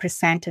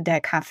 25% of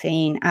that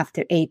caffeine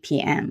after 8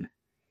 p.m.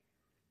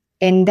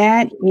 And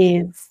that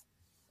is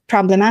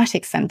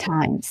problematic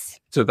sometimes.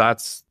 So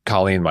that's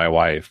Colleen, my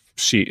wife.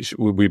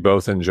 We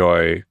both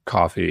enjoy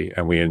coffee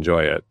and we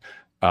enjoy it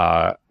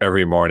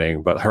every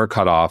morning, but her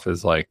cutoff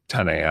is like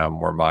 10 a.m.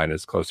 where mine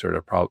is closer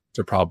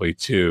to probably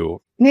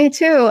 2. Me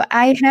too.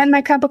 I had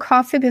my cup of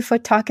coffee before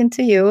talking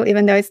to you,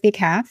 even though it's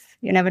decaf.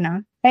 You never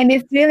know. And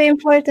it's really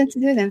important to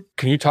do them.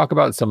 Can you talk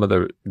about some of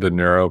the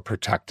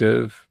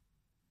neuroprotective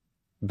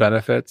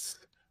benefits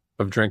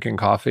of drinking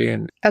coffee?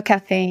 Or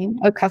caffeine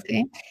or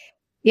coffee.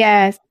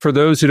 Yes. For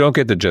those who don't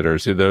get the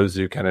jitters, those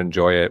who can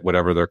enjoy it,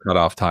 whatever their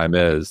cutoff time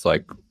is,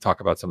 like talk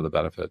about some of the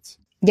benefits.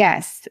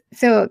 Yes.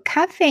 So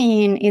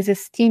caffeine is a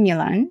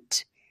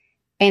stimulant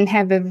and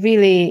have a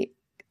really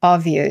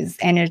obvious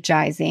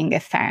energizing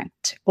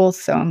effect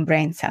also on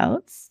brain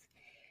cells.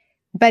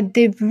 But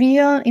the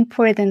real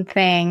important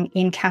thing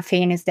in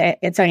caffeine is that,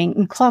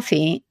 in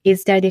coffee,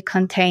 is that it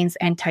contains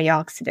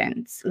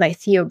antioxidants like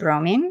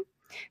theobromine,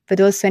 but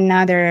also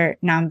another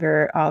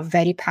number of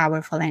very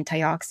powerful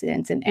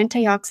antioxidants. And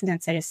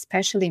antioxidants are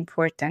especially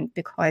important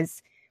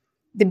because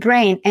the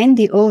brain and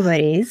the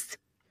ovaries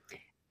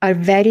are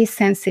very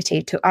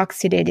sensitive to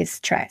oxidative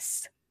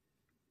stress.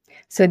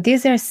 So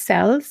these are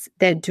cells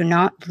that do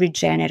not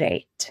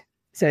regenerate.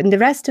 So in the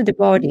rest of the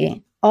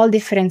body, all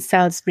different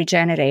cells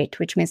regenerate,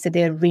 which means that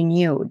they're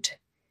renewed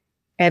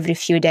every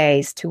few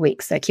days, 2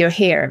 weeks. Like your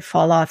hair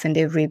fall off and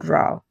they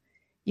regrow.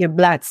 Your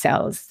blood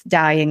cells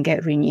die and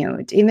get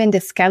renewed. Even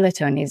the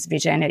skeleton is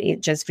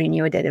regenerated, just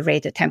renewed at a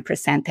rate of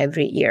 10%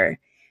 every year.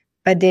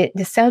 But the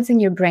cells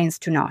in your brains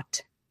do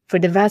not. For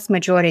the vast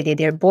majority,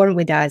 they're born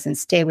with us and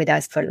stay with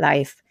us for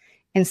life.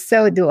 And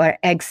so do our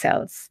egg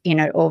cells in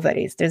our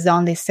ovaries. There's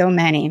only so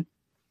many.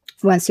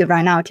 Once you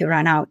run out, you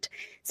run out.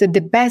 So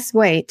the best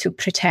way to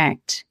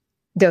protect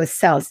those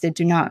cells that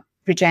do not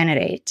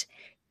regenerate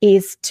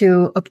is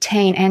to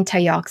obtain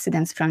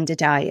antioxidants from the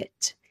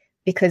diet,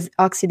 because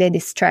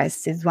oxidative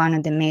stress is one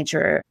of the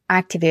major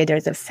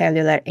activators of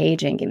cellular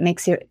aging. It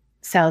makes your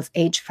cells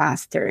age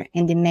faster,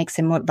 and it makes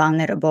them more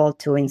vulnerable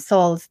to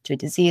insults, to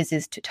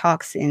diseases, to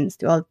toxins,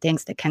 to all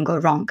things that can go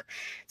wrong.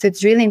 So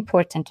it's really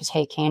important to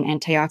take in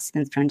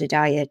antioxidants from the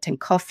diet, and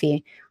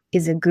coffee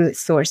is a good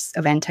source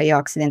of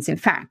antioxidants. In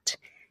fact,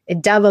 a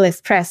double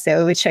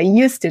espresso, which I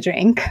used to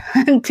drink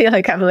until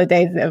a couple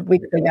of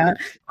weeks ago.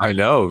 I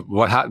know.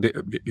 What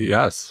happened?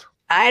 Yes.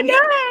 I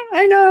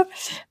know.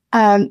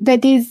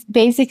 That is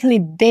basically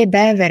the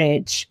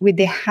beverage with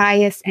the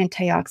highest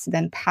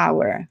antioxidant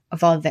power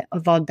of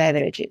all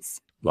beverages.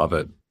 Love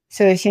it.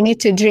 So if you need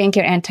to drink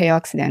your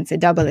antioxidants, a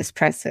double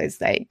espresso is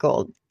like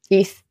gold,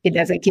 if it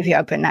doesn't keep you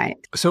up at night.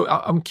 So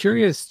I'm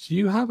curious, do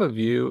you have a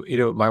view?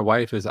 My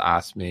wife has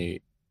asked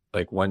me,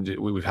 like,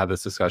 we've had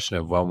this discussion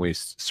of when we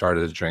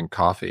started to drink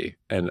coffee,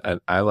 and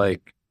I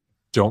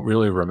don't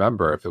really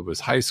remember if it was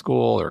high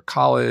school or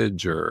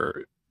college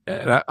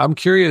and I'm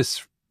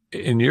curious,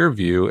 in your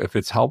view, if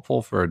it's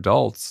helpful for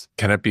adults,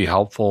 can it be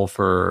helpful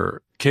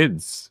for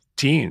kids,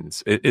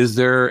 teens? Is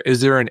there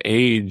an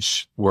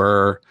age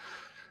where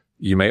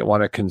you might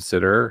want to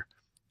consider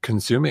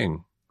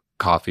consuming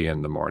coffee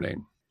in the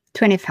morning?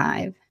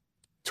 25.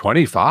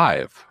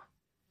 25?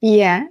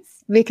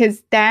 Yes,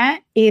 because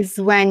that is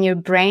when your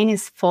brain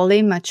is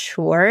fully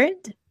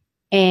matured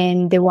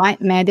and the white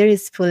matter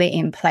is fully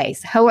in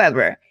place.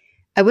 However,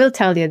 I will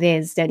tell you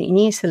this, that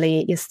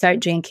initially you start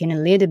drinking a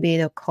little bit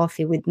of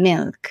coffee with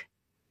milk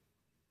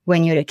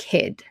when you're a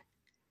kid.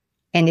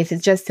 And if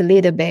it's just a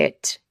little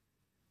bit,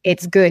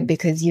 it's good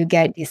because you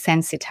get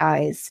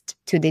desensitized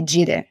to the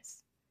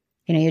jitters.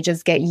 You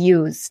just get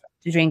used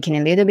to drinking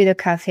a little bit of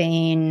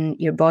caffeine,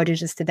 your body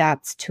just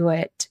adapts to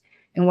it.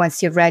 And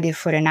once you're ready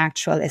for an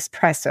actual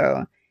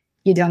espresso,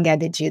 you don't get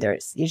the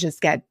jitters. You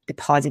just get the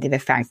positive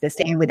effects. The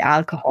same with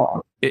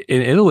alcohol.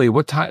 In Italy,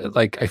 what time?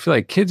 I feel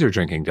like kids are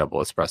drinking double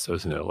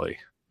espressos in Italy.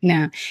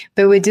 No,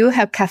 but we do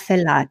have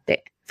caffè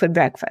latte for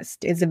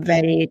breakfast. It's a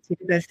very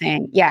typical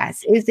thing.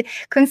 Yes, it's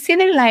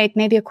considered like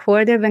maybe a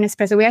quarter of an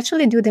espresso. We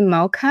actually do the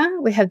mocha.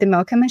 We have the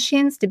mocha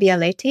machines, the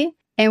Bialetti,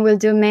 and we'll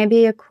do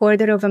maybe a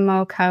quarter of a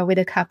mocha with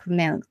a cup of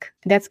milk.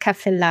 That's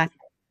caffè latte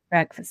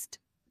breakfast.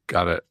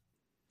 Got it.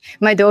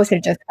 My daughter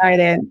just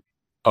started.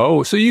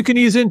 Oh, so you can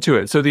ease into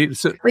it. So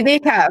with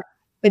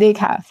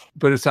decaf.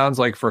 But it sounds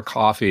like for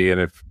coffee, and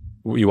if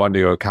you want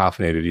to go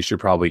caffeinated, you should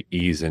probably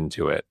ease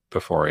into it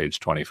before age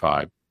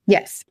 25.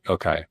 Yes.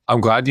 Okay.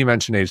 I'm glad you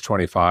mentioned age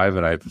 25,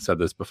 and I've said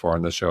this before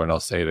on the show, and I'll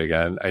say it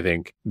again. I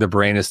think the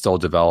brain is still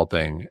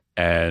developing,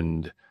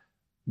 and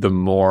the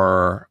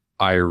more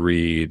I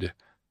read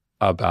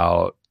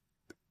about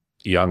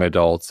young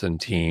adults and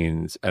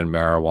teens and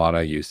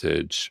marijuana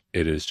usage,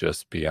 it is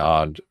just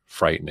beyond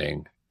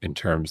frightening in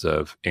terms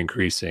of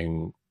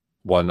increasing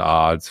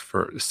odds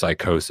for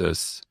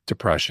psychosis,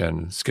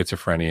 depression,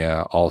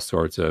 schizophrenia, all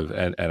sorts of,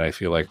 and I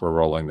feel like we're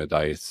rolling the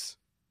dice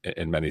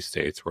in many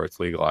states where it's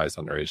legalized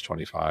under age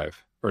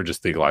 25 or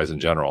just legalized in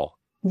general.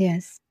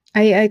 Yes,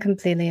 I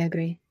completely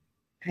agree.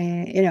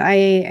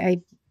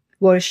 I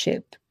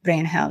worship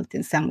brain health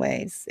in some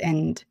ways,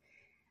 and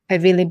I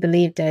really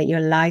believe that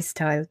your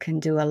lifestyle can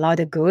do a lot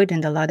of good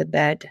and a lot of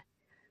bad,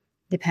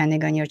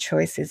 depending on your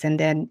choices. And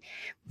then,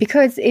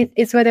 because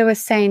it's what I was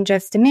saying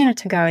just a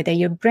minute ago, that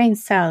your brain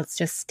cells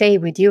just stay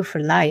with you for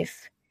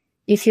life.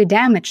 If you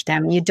damage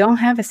them, you don't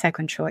have a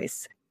second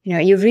choice.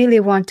 You really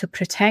want to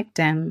protect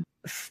them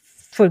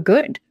for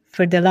good,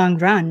 for the long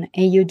run.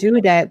 And you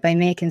do that by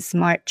making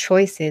smart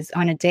choices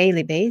on a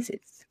daily basis.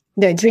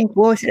 Drink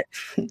water,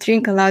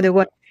 drink a lot of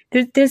water.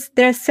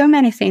 There are so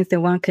many things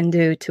that one can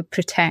do to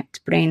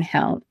protect brain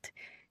health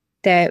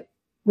that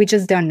we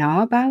just don't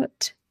know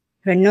about.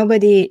 Where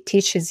nobody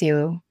teaches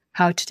you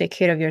how to take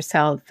care of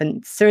yourself,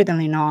 and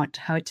certainly not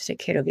how to take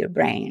care of your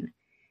brain.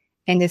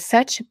 And it's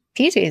such a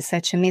pity, it's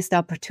such a missed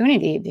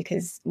opportunity,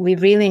 because we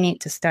really need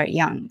to start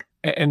young.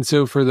 And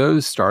so for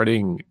those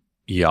starting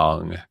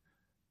young,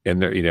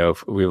 and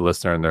if we have a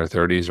listener in their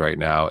 30s right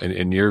now,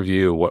 in your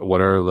view, what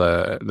are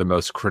the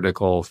most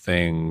critical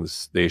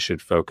things they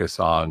should focus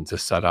on to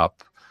set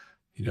up,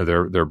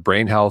 their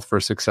brain health for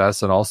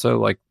success, and also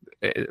like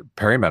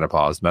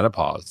perimenopause,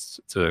 menopause,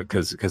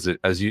 because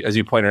as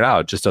you pointed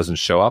out, it just doesn't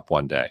show up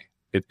one day.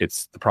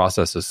 It's the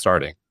process is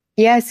starting.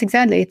 Yes,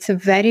 exactly. It's a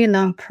very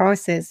long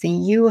process,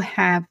 and you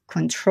have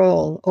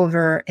control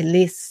over at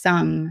least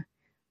some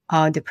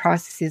of the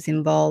processes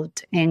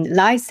involved. And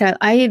lifestyle,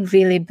 I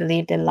really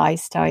believe that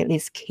lifestyle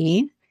is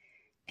key.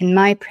 And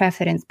my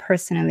preference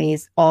personally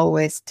is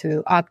always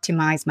to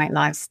optimize my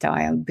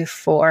lifestyle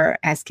before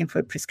asking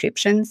for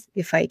prescriptions,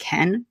 if I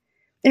can.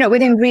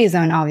 Within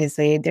reason,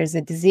 obviously. There's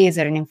a disease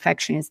or an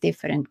infection is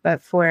different.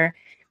 But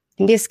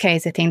in this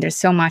case, I think there's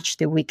so much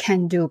that we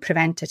can do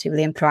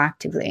preventatively and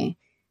proactively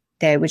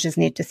that we just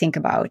need to think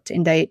about.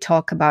 And they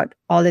talk about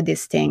all of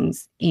these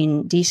things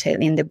in detail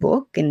in the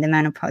book, in The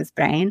Menopause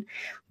Brain.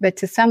 But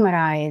to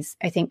summarize,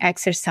 I think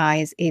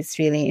exercise is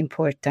really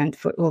important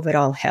for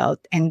overall health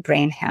and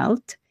brain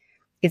health.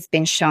 It's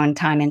been shown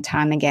time and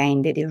time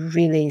again that it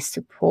really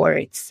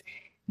supports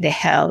the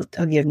health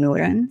of your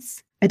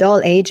neurons at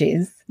all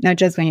ages, not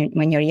just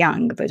when you're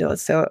young, but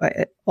also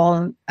at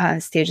all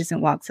stages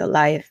and walks of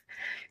life.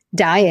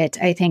 Diet,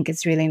 I think,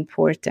 is really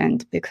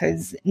important,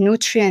 because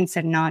nutrients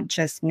are not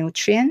just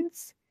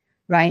nutrients,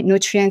 right?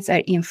 Nutrients are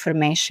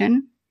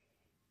information,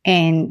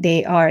 and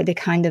they are the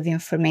kind of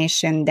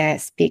information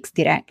that speaks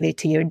directly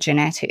to your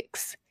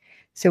genetics.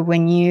 So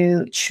when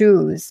you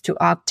choose to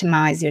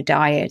optimize your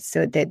diet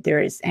so that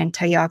there's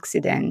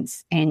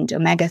antioxidants and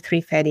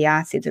omega-3 fatty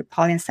acids or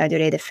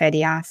polyunsaturated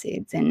fatty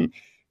acids and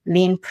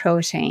lean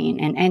protein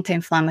and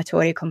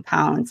anti-inflammatory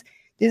compounds,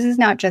 this is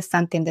not just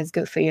something that's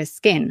good for your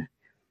skin.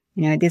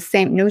 These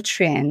same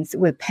nutrients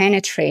will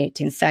penetrate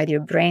inside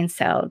your brain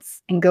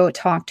cells and go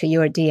talk to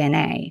your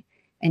DNA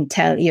and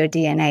tell your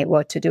DNA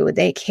what to do.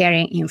 They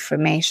carry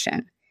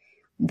information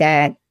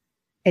that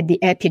at the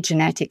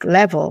epigenetic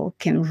level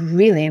can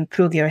really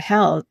improve your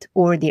health,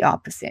 or the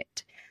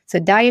opposite. So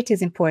diet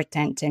is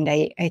important. And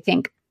I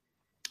think,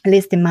 at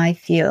least in my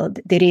field,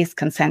 there is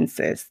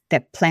consensus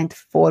that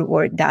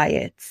plant-forward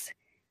diets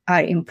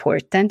are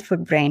important for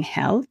brain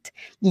health.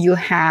 You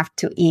have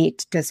to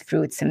eat those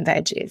fruits and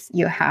veggies.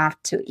 You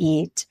have to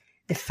eat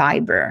the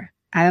fiber.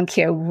 I don't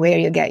care where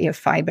you get your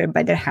fiber,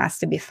 but there has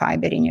to be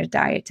fiber in your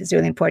diet. It's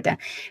really important.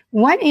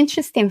 One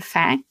interesting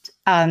fact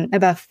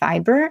about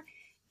fiber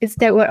is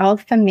that we're all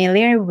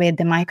familiar with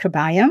the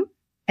microbiome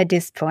at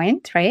this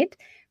point, right?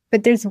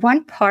 But there's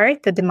one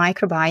part of the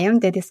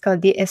microbiome that is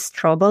called the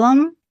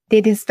estrobolome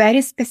that is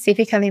very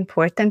specifically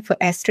important for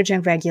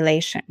estrogen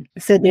regulation.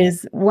 So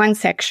there's one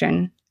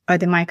section of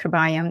the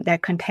microbiome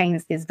that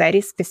contains these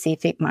very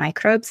specific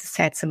microbes,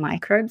 sets of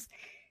microbes,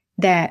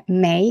 that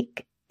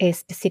make a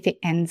specific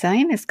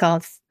enzyme. It's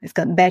called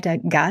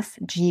beta-Gus,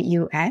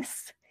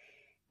 Gus,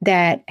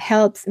 that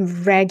helps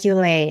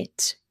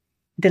regulate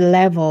the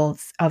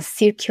levels of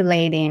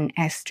circulating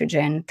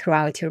estrogen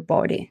throughout your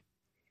body.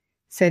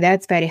 So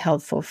that's very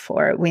helpful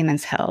for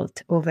women's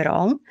health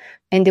overall.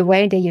 And the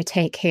way that you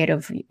take care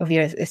of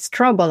your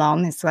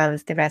estrobolome, as well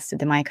as the rest of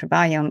the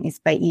microbiome, is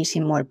by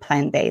eating more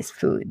plant-based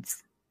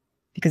foods,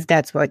 because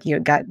that's what your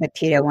gut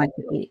bacteria want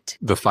to eat.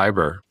 The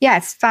fiber.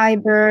 Yes,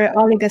 fiber,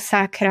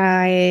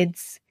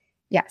 oligosaccharides.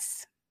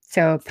 Yes.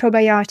 So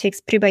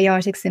probiotics,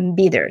 prebiotics, and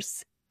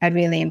bitters are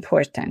really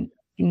important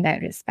in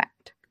that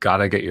respect.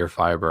 Gotta get your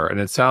fiber. And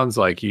it sounds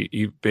like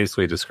you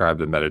basically describe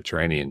the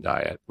Mediterranean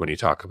diet when you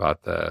talk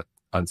about the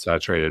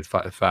unsaturated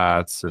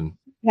fats and...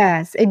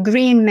 Yes, a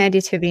green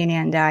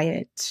Mediterranean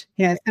diet.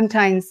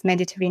 Sometimes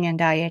Mediterranean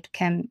diet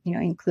can,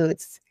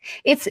 includes...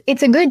 It's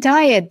a good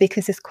diet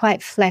because it's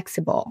quite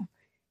flexible.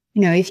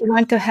 If you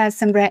want to have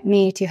some red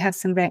meat, you have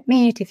some red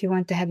meat. If you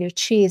want to have your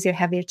cheese, you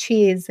have your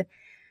cheese.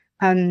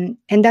 And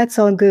that's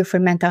all good for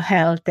mental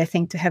health, I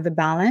think, to have a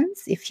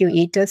balance if you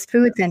eat those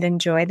foods and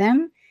enjoy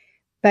them.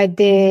 But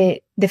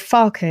the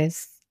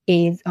focus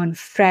is on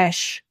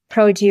fresh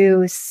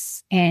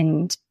produce,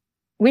 and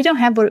we don't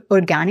have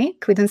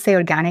organic. We don't say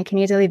organic in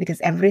Italy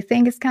because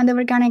everything is kind of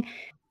organic.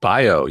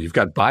 Bio, you've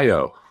got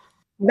bio.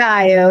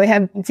 Bio, we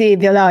have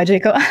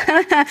biological.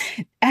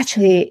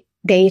 Actually,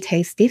 they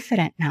taste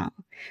different now.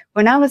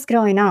 When I was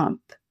growing up,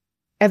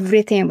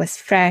 everything was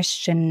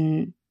fresh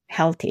and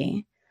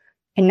healthy.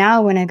 And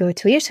now when I go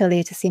to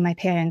Italy to see my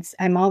parents,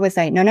 I'm always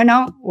like,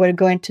 no, we're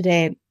going to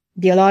the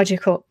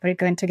biological, we're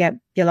going to get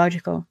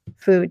biological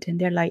food. And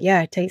they're like,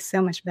 yeah, it tastes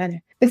so much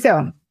better.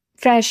 So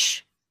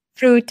fresh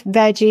fruit,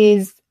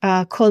 veggies,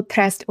 cold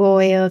pressed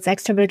oils,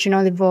 extra virgin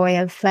olive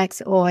oil,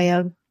 flax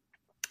oil.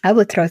 I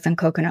would throw some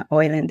coconut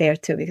oil in there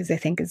too, because I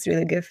think it's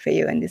really good for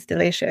you and it's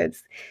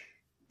delicious.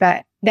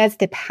 But that's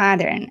the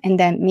pattern, and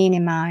then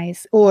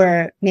minimize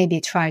or maybe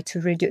try to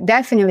reduce.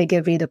 Definitely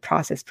get rid of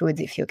processed foods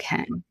if you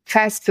can.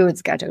 Fast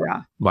foods got to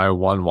go. My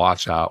one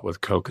watch out with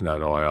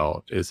coconut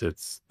oil is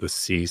it's the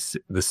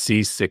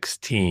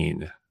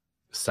C16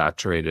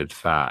 saturated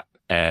fat.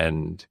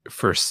 And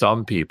for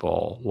some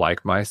people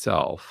like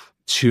myself,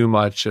 too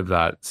much of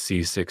that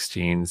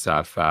C16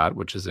 sat fat,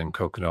 which is in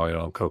coconut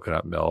oil and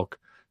coconut milk,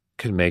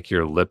 can make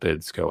your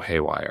lipids go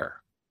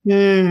haywire.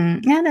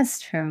 Yeah, that's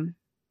true.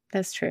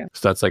 That's true.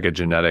 So that's like a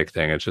genetic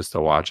thing. It's just to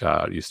watch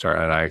out. You start,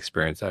 and I'm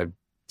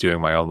doing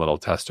my own little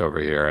test over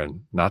here, and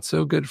not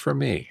so good for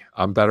me.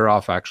 I'm better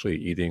off actually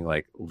eating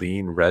like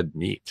lean red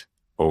meat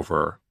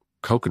over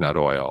coconut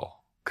oil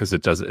because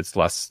it's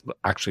less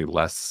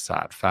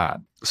sat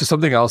fat. So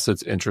something else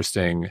that's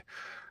interesting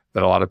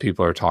that a lot of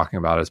people are talking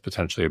about as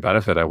potentially a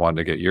benefit, I wanted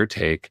to get your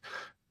take,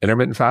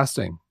 intermittent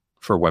fasting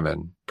for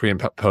women pre and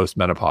post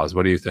menopause.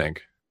 What do you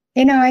think?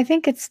 I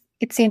think it's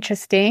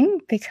interesting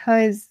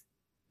because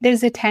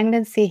there's a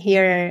tendency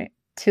here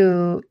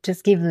to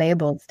just give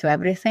labels to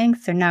everything.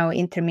 So now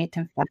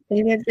intermittent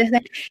fasting.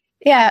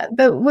 Yeah,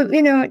 but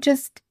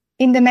just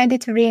in the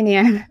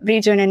Mediterranean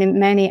region and in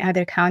many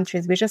other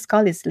countries, we just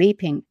call it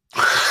sleeping.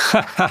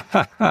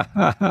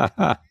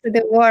 The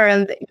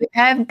world, you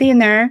have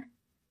dinner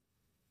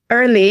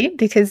early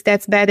because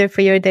that's better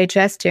for your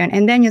digestion,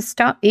 and then you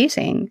stop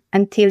eating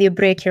until you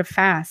break your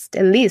fast,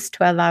 at least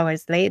 12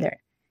 hours later.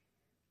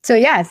 So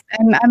yes,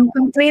 I'm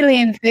completely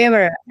in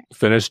favor.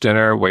 Finish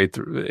dinner,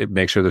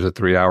 make sure there's a 2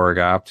 to 3 hour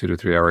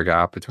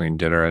gap between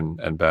dinner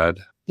and bed.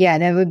 Yeah,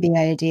 that would be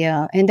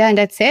ideal. And then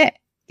that's it.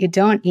 You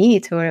don't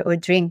eat or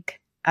drink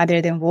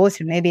other than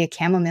water, maybe a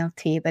chamomile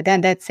tea, but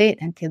then that's it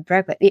until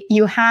breakfast.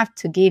 You have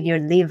to give your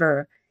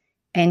liver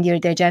and your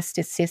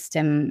digestive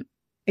system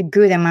a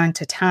good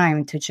amount of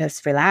time to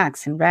just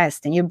relax and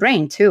rest, and your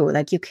brain too.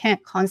 Like you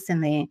can't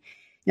constantly,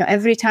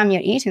 every time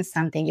you're eating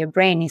something, your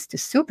brain needs to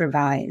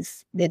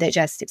supervise the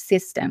digestive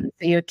system.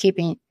 So you're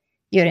keeping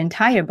your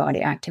entire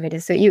body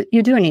activated. So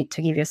you do need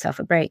to give yourself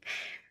a break.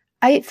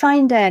 I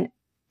find that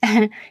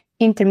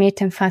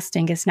intermittent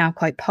fasting is now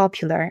quite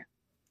popular.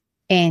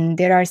 And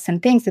there are some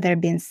things that are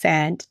being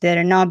said that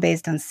are not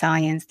based on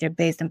science. They're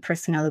based on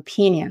personal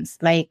opinions,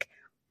 like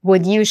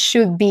what you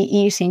should be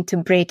eating to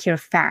break your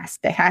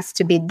fast. There has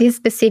to be this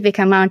specific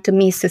amount of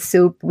miso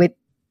soup with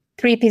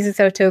 3 pieces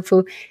of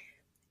tofu.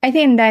 I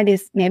think that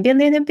is maybe a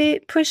little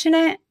bit pushing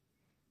it,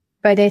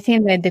 but I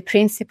think that the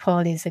principle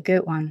is a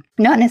good one.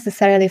 Not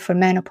necessarily for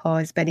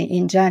menopause, but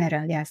in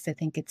general, yes, I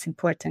think it's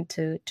important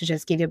to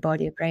just give your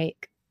body a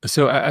break.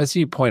 So as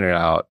you pointed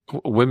out,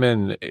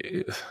 women,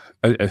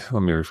 let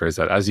me rephrase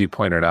that. As you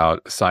pointed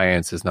out,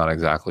 science has not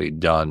exactly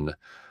done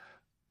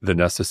the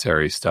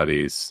necessary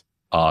studies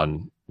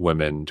on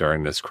women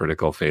during this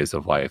critical phase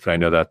of life. And I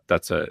know that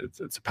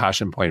it's a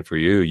passion point for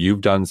you.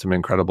 You've done some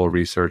incredible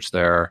research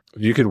there.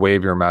 If you could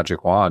wave your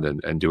magic wand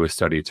and do a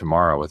study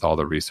tomorrow with all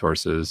the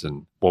resources,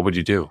 and what would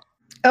you do?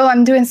 Oh,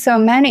 I'm doing so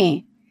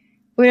many.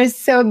 We're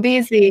so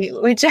busy.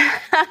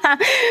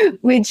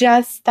 We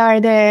just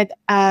started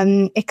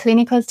a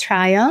clinical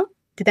trial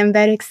that I'm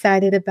very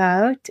excited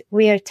about.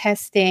 We are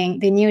testing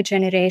the new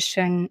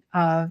generation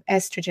of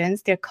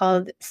estrogens. They're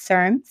called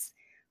SERMs,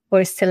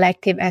 or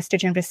selective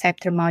estrogen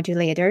receptor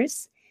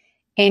modulators.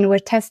 And we're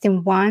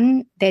testing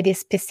one that is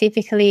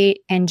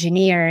specifically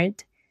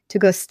engineered to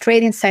go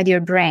straight inside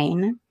your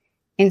brain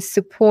and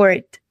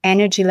support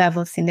energy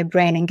levels in the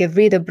brain and get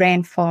rid of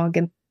brain fog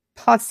and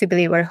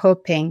possibly, we're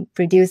hoping,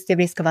 reduce the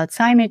risk of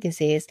Alzheimer's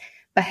disease,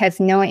 but has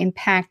no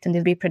impact on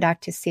the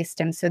reproductive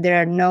system. So there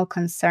are no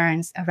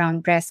concerns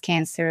around breast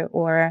cancer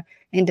or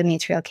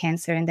endometrial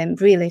cancer. And I'm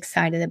really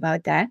excited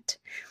about that.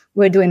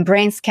 We're doing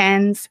brain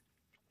scans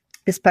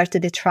as part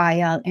of the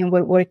trial, and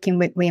we're working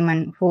with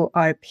women who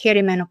are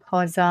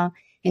perimenopausal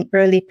and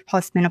early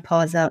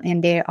postmenopausal,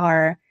 and they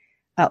are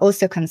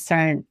also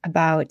concerned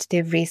about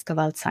the risk of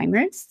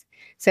Alzheimer's.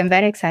 So I'm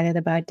very excited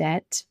about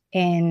that.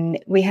 And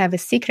we have a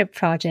secret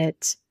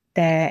project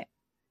that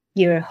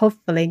you're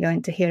hopefully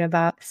going to hear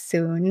about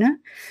soon.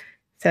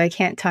 So I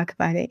can't talk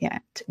about it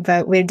yet,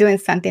 but we're doing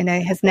something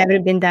that has never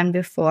been done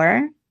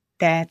before.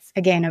 That's,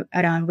 again,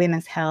 around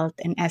women's health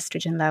and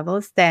estrogen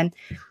levels. Then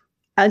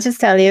I'll just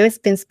tell you, it's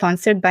been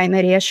sponsored by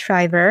Maria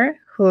Shriver,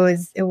 who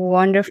is a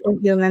wonderful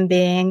human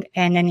being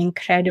and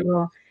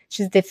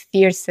she's the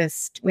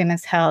fiercest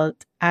women's health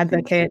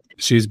advocate.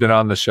 She's been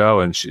on the show,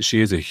 and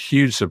she is a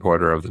huge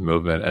supporter of the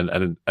movement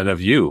and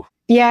of you.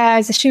 Yeah,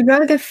 so she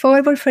wrote the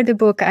foreword for the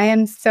book. I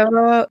am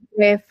so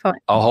grateful.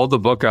 I'll hold the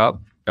book up.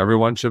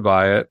 Everyone should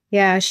buy it.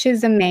 Yeah,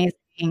 she's amazing.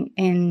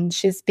 And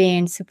she's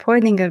been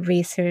supporting our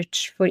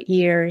research for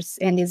years.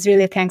 And it's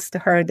really thanks to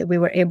her that we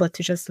were able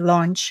to just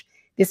launch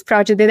this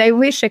project that I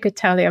wish I could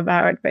tell you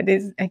about, but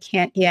I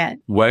can't yet.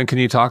 When can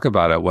you talk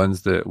about it?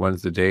 When's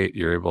the date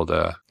you're able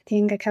to? I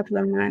think a couple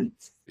of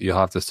months. You'll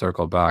have to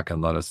circle back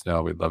and let us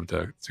know. We'd love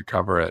to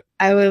cover it.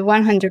 I will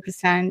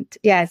 100%.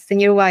 Yes.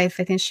 And your wife,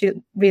 I think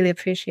she'll really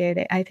appreciate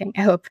it. I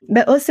hope.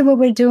 But also what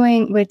we're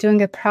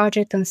doing a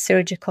project on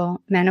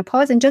surgical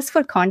menopause. And just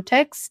for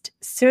context,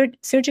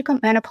 surgical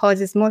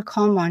menopause is more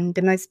common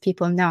than most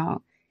people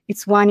know.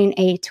 It's 1 in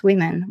 8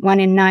 women, 1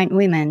 in 9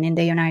 women in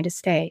the United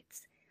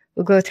States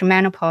who go through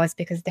menopause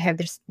because they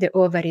have their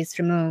ovaries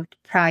removed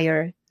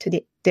prior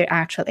to their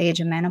actual age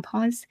of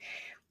menopause.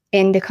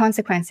 And the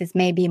consequences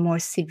may be more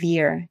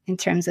severe in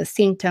terms of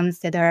symptoms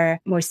that are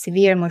more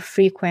severe, more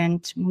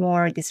frequent,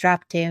 more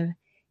disruptive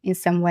in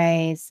some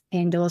ways.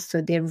 And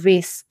also the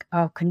risk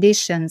of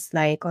conditions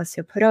like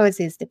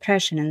osteoporosis,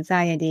 depression,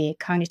 anxiety,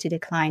 cognitive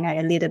decline are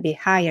a little bit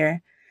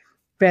higher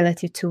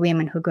relative to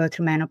women who go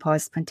through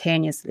menopause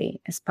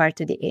spontaneously as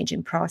part of the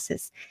aging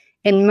process.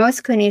 And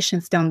most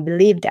clinicians don't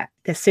believe that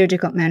the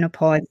surgical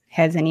menopause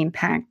has an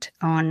impact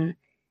on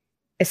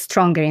a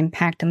stronger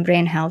impact on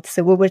brain health.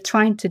 So what we're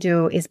trying to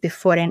do is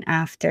before and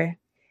after.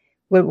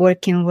 We're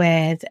working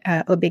with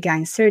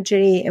OB/GYN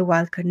surgery at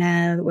Weill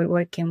Cornell. We're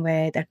working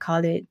with our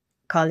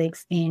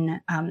colleagues in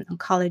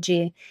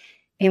oncology,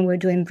 and we're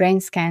doing brain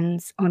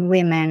scans on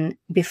women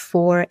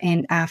before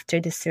and after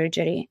the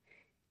surgery,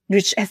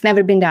 which has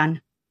never been done,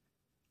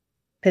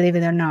 believe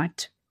it or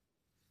not,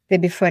 the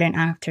before and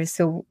after.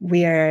 So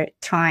we are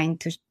trying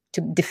to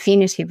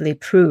definitively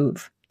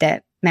prove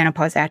that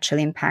menopause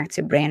actually impacts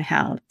your brain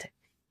health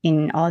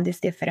in all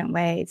these different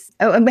ways.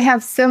 Oh, and we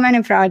have so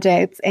many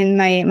projects, and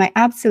my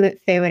absolute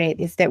favorite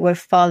is that we're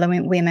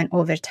following women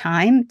over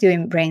time,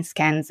 doing brain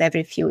scans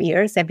every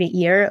year,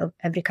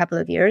 every couple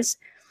of years,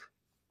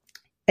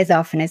 as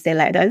often as they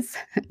let us,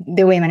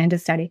 the women in the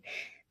study,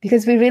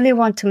 because we really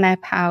want to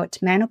map out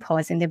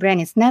menopause in the brain.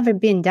 It's never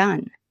been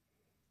done.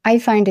 I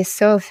find it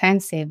so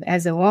offensive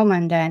as a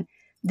woman that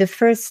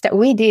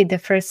we did the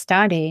first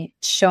study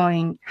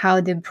showing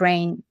how the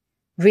brain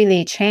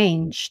really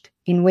changed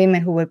in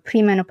women who were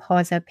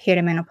premenopausal,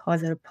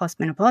 perimenopausal, or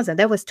postmenopausal.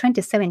 That was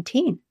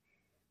 2017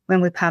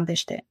 when we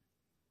published it.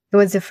 It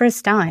was the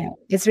first time.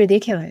 It's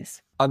ridiculous.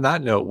 On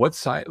that note, what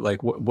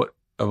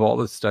of all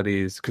the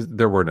studies, because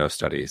there were no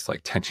studies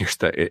like 10 years,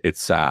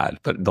 it's sad,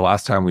 but the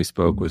last time we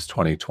spoke was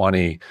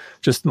 2020.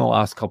 Just in the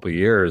last couple of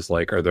years,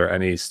 like, are there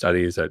any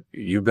studies that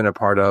you've been a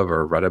part of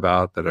or read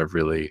about that have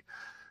really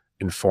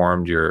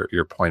informed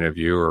your point of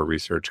view or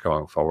research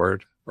going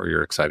forward, or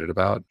you're excited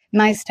about?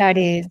 My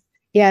studies,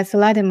 yes, a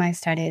lot of my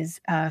studies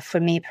for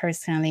me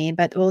personally,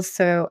 but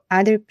also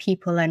other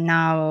people are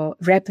now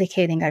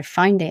replicating our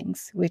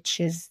findings, which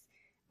is,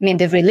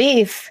 the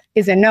relief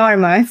is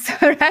enormous,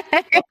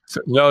 right?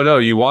 So, no,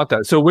 you want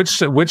that. So which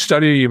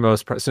study are you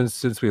most,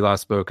 since we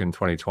last spoke in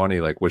 2020,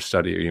 like which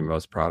study are you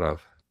most proud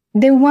of?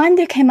 The one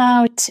that came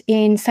out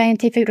in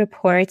Scientific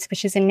Reports,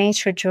 which is a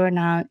Nature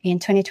journal in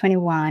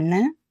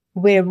 2021,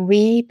 where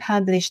we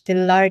published the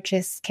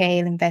largest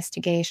scale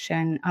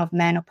investigation of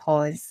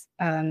menopause,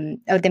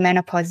 of the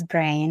menopause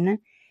brain,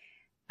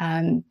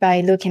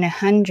 by looking at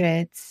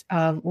hundreds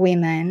of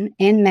women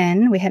and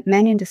men. We had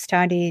men in the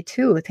study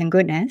too, thank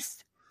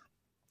goodness,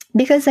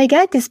 because I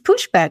get this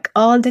pushback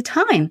all the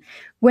time.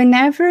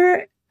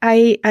 Whenever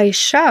I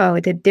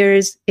show that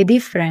there's a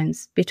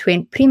difference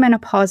between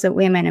premenopausal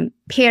women and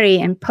peri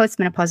and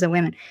postmenopausal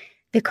women,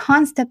 the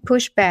constant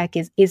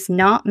pushback is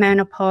not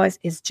menopause,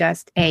 it's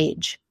just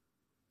age.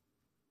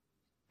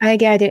 I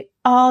get it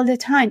all the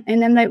time.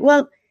 And I'm like,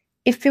 well,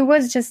 if it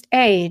was just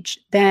age,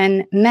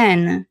 then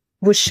men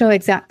would show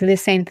exactly the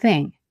same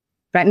thing,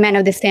 right? Men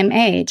of the same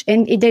age,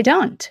 and they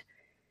don't.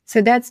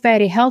 So that's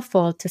very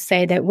helpful to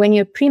say that when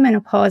you're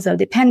premenopausal,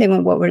 depending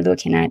on what we're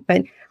looking at,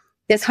 but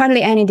there's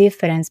hardly any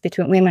difference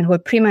between women who are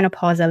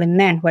premenopausal and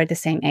men who are the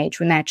same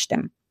age. We match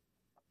them.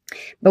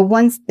 But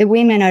once the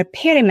women are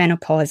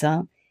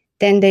perimenopausal,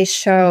 then they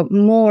show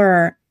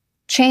more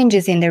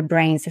changes in their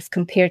brains as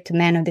compared to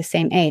men of the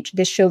same age.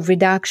 They show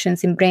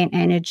reductions in brain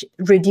energy,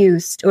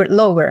 reduced or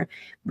lower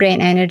brain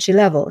energy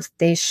levels.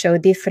 They show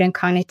different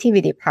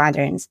cognitivity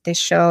patterns. They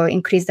show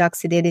increased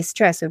oxidative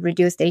stress or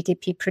reduced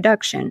ATP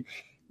production.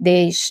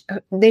 They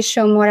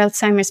show more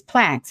Alzheimer's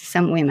plaques,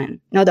 some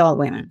women, not all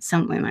women,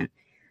 some women.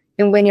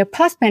 And when you're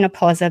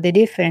postmenopausal, the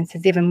difference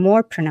is even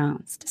more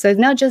pronounced. So it's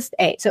not just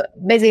age. So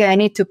basically, I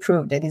need to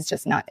prove that it's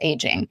just not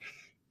aging.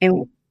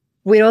 And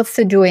we're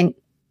also doing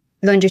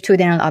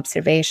longitudinal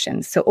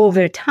observations. So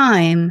over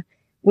time,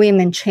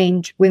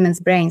 women's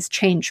brains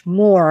change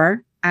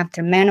more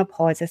after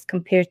menopause as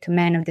compared to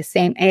men of the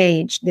same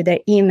age that are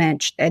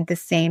imaged at the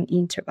same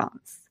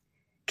intervals.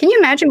 Can you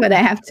imagine what I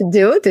have to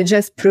do to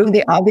just prove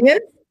the obvious?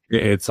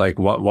 It's like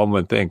one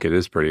would think it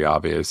is pretty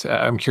obvious.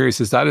 I'm curious,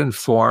 has that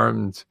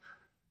informed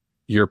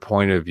your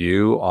point of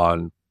view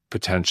on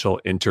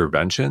potential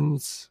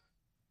interventions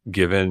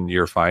given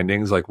your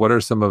findings? Like, what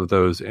are some of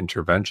those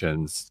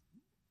interventions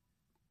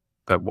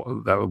that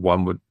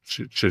one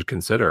should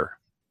consider?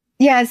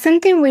 Yeah,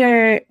 something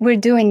we're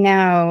doing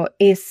now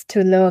is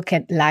to look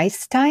at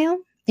lifestyle.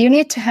 You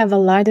need to have a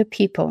lot of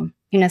people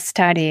in a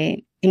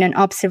study, in an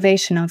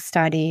observational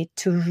study,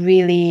 to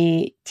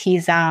really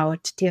tease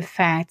out the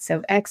effects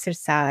of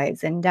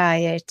exercise and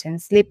diet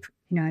and sleep,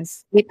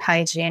 sleep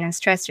hygiene and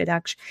stress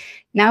reduction.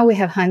 Now we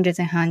have hundreds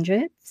and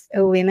hundreds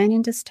of women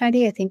in the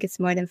study. I think it's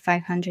more than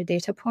 500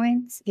 data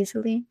points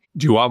easily.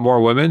 Do you want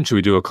more women? Should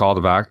we do a call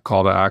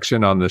to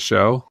action on the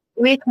show?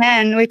 We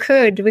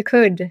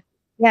could.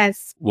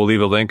 Yes. We'll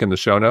leave a link in the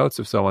show notes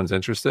if someone's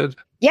interested.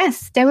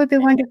 Yes, that would be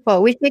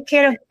wonderful. We take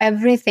care of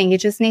everything. You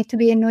just need to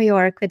be in New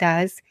York with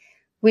us.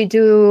 We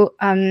do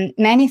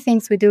many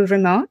things. We do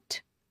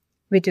remote.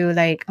 We do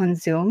like on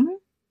Zoom,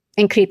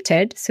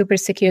 encrypted, super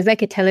secure. It's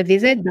like a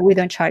televisit, but we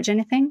don't charge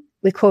anything.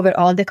 We cover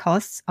all the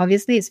costs.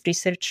 Obviously, it's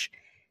research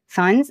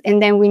funds.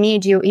 And then we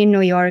need you in New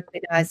York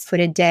with us for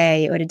a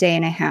day or a day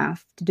and a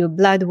half to do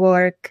blood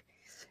work,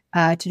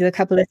 to do a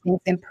couple of things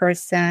in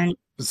person.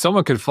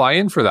 Someone could fly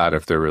in for that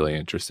if they're really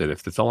interested,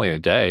 if it's only a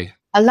day.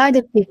 A lot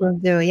of people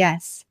do,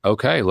 yes.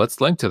 Okay, let's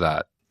link to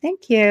that.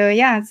 Thank you.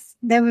 Yes,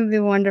 that would be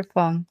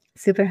wonderful.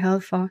 Super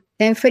helpful.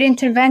 And for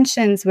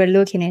interventions, we're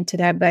looking into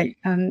that, but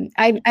I'm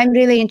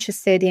really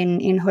interested in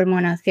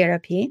hormonal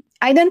therapy.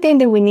 I don't think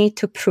that we need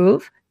to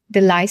prove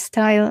the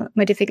lifestyle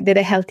modification, that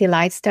a healthy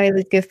lifestyle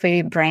is good for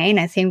your brain.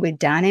 I think we've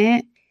done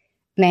it.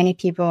 Many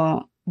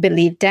people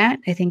believe that.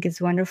 I think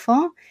it's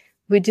wonderful.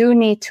 We do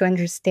need to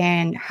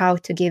understand how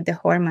to give the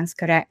hormones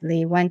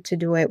correctly, when to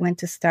do it, when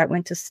to start,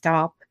 when to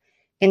stop.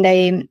 And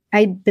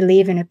I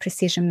believe in a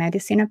precision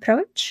medicine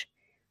approach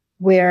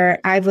where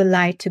I would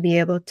like to be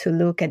able to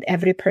look at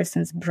every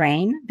person's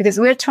brain,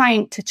 because we're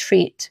trying to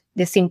treat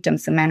the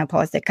symptoms of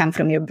menopause that come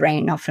from your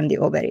brain, not from the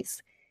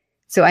ovaries.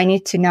 So I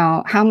need to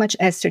know how much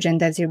estrogen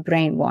does your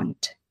brain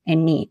want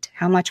and need?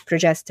 How much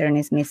progesterone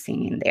is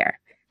missing in there?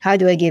 How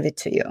do I give it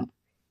to you?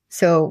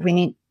 So we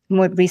need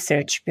more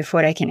research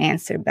before I can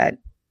answer, but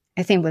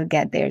I think we'll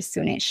get there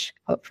soonish,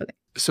 hopefully.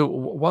 So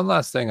one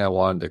last thing I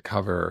wanted to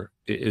cover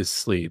is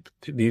sleep.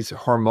 These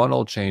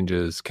hormonal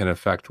changes can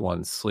affect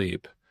one's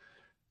sleep.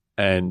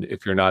 And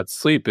if you're not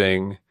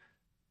sleeping,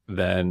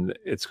 then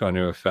it's going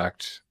to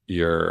affect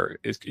you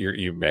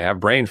may have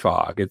brain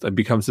fog. It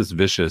becomes this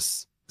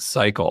vicious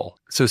cycle.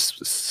 So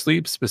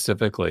sleep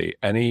specifically,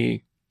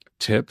 any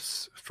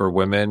tips for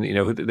women?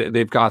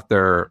 They've got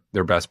their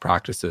best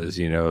practices,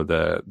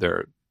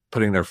 they're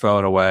putting their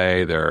phone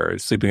away, they're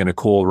sleeping in a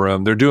cool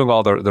room, they're doing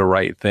all the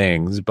right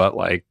things. But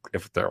like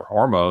if their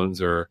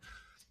hormones are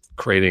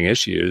creating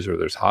issues or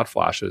there's hot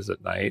flashes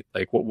at night,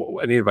 like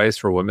any advice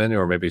for women who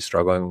are maybe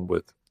struggling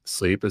with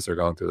sleep as they're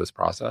going through this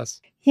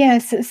process?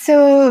 Yes.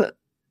 So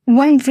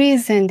one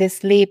reason the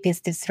sleep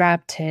is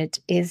disrupted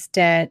is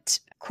that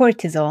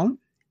cortisol,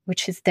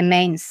 which is the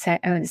main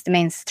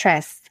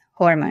stress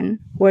hormone,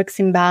 works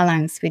in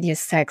balance with your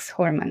sex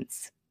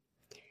hormones.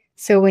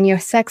 So when your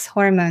sex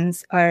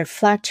hormones are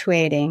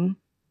fluctuating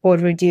or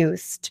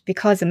reduced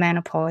because of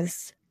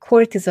menopause,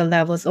 cortisol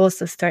levels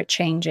also start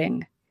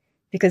changing,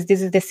 because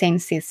this is the same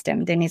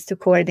system that needs to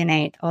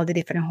coordinate all the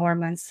different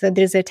hormones. So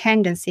there's a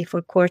tendency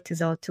for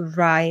cortisol to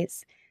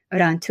rise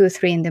around 2 or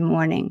 3 in the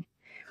morning.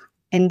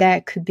 And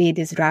that could be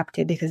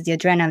disrupted because the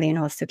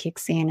adrenaline also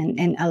kicks in.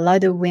 And a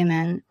lot of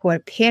women who are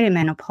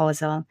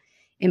perimenopausal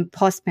and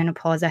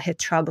postmenopausal have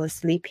trouble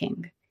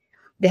sleeping.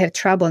 They have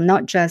trouble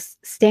not just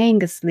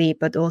staying asleep,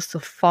 but also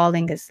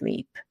falling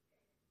asleep.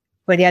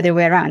 Or the other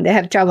way around. They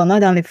have trouble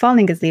not only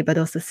falling asleep, but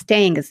also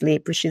staying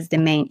asleep, which is the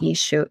main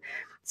issue.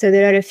 So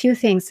there are a few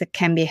things that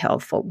can be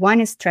helpful.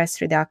 One is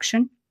stress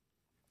reduction.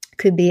 It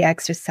could be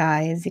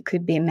exercise. It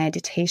could be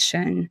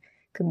meditation.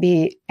 It could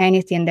be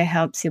anything that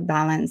helps you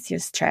balance your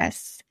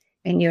stress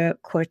and your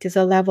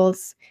cortisol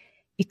levels.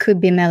 It could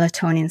be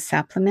melatonin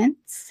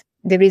supplements.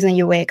 The reason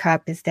you wake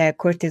up is that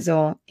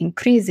cortisol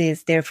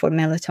increases, therefore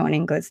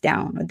melatonin goes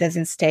down. It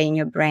doesn't stay in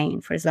your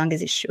brain for as long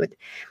as it should.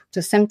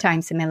 So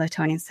sometimes a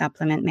melatonin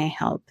supplement may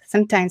help.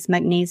 Sometimes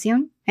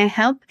magnesium may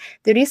help.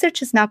 The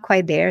research is not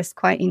quite there. It's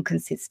quite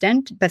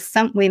inconsistent. But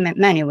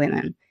many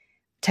women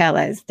tell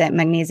us that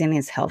magnesium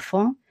is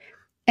helpful.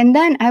 And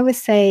then I would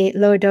say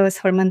low-dose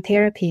hormone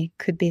therapy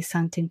could be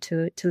something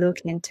to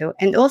look into.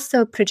 And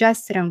also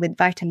progesterone with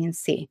vitamin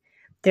C.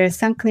 There are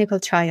some clinical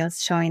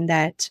trials showing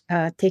that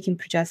taking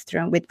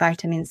progesterone with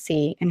vitamin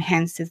C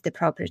enhances the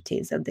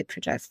properties of the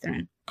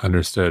progesterone.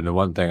 Understood. And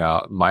one thing,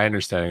 my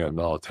understanding of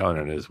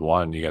melatonin is,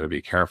 one, you got to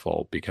be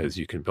careful because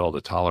you can build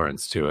a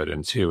tolerance to it.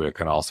 And two, it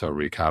can also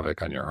wreak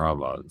havoc on your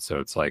hormones. So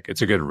it's like,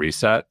 it's a good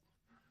reset.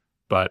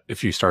 But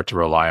if you start to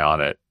rely on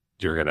it,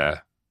 you're going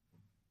to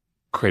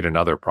create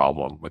another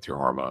problem with your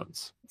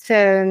hormones.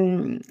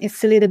 So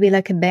it's a little bit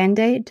like a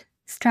Band-Aid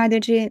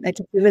strategy. Like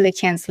if you really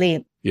can't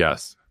sleep.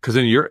 Yes. Because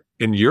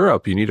in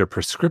Europe, you need a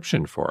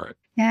prescription for it.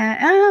 Yeah,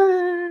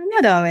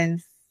 not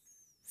always.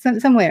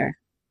 Somewhere,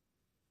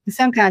 in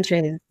some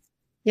countries.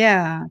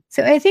 Yeah.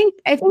 So I think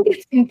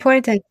it's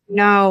important to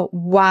know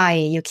why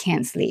you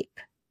can't sleep,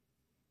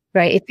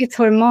 right? If it's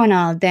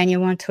hormonal, then you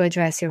want to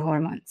address your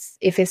hormones.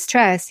 If it's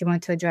stress, you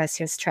want to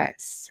address your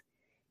stress.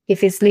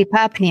 If it's sleep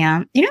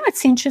apnea,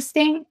 what's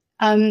interesting?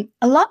 A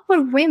lot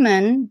more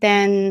women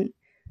than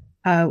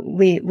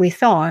we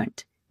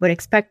thought were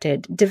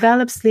expected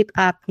develop sleep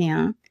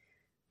apnea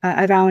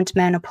around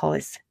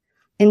menopause.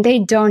 And they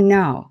don't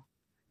know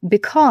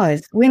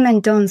because women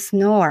don't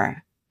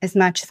snore as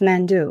much as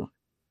men do.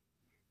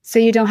 So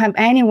you don't have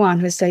anyone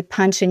who's like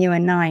punching you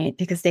at night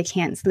because they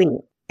can't sleep.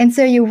 And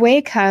so you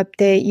wake up,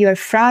 you're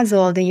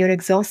frazzled and you're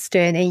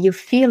exhausted and you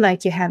feel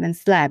like you haven't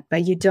slept,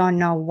 but you don't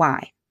know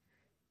why.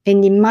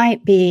 And it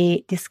might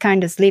be this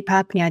kind of sleep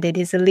apnea that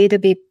is a little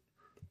bit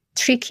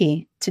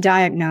tricky to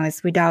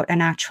diagnose without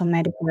an actual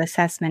medical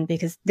assessment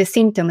because the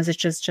symptoms are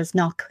just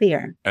not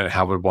clear. And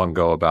how would one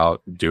go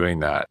about doing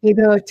that? You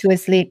go to a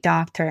sleep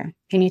doctor.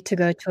 You need to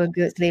go to a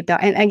good sleep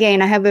doctor. And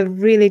again, I have a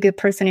really good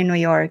person in New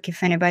York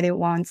if anybody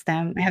wants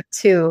them. I have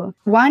two.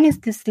 One is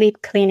the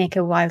sleep clinic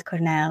at Weill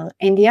Cornell,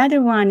 and the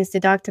other one is the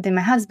doctor that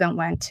my husband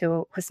went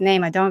to, whose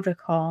name I don't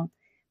recall,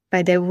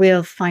 but they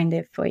will find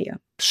it for you.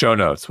 Show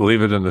notes. We'll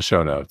leave it in the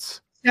show notes.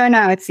 Show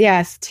notes,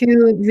 yes.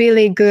 Two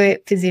really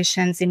good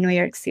physicians in New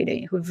York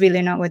City who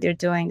really know what they're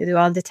doing. They do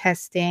all the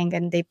testing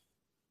and they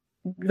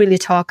really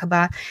talk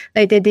about,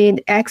 like they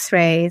did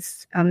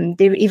x-rays.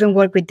 They even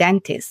work with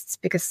dentists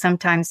because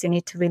sometimes you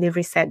need to really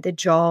reset the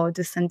jaw,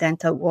 do some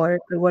dental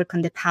work, we work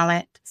on the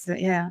palate. So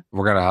yeah.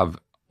 We're going to have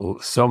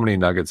so many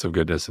nuggets of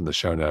goodness in the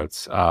show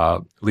notes.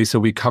 Lisa,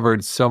 we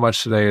covered so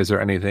much today. Is there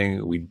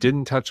anything we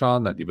didn't touch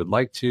on that you would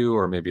like to,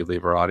 or maybe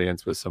leave our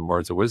audience with some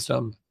words of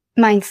wisdom?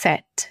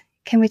 Mindset.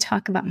 Can we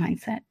talk about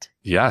mindset?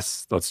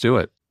 Yes, let's do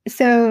it.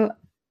 So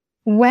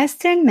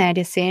Western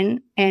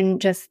medicine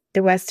and just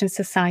the Western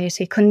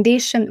society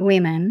conditioned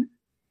women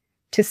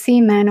to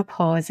see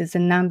menopause as a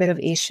number of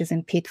issues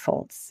and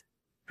pitfalls,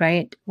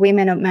 right?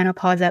 Women of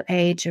menopausal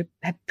age are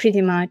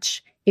pretty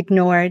much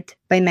ignored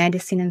by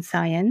medicine and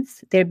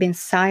science. They've been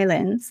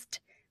silenced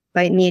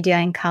by media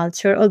and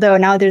culture, although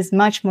now there's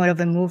much more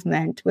of a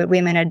movement where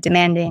women are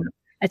demanding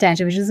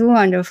attention, which is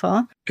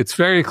wonderful. It's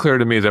very clear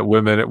to me that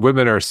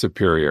women are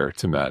superior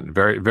to men.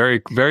 Very,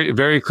 very, very,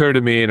 very clear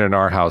to me and in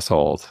our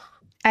household.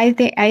 I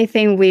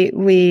think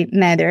we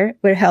matter.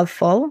 We're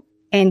helpful,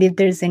 and if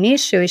there's an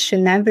issue, it should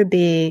never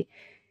be,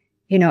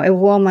 a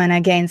woman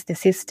against the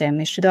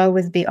system. It should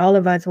always be all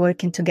of us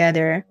working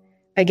together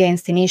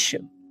against an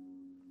issue,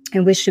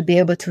 and we should be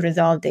able to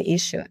resolve the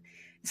issue.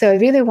 So I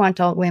really want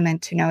all women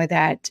to know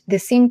that the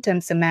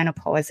symptoms of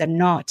menopause are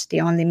not the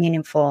only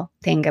meaningful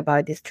thing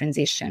about this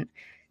transition.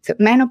 So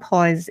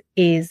menopause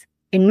is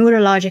a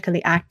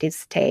neurologically active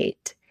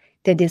state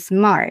that is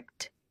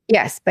marked,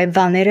 yes, by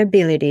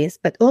vulnerabilities,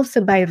 but also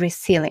by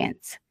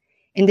resilience.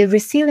 And the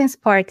resilience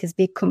part has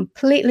been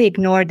completely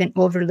ignored and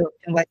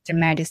overlooked in Western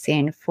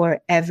medicine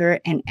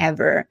forever and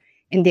ever.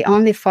 And the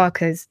only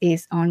focus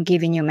is on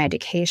giving you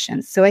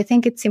medications. So I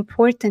think it's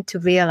important to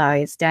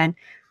realize that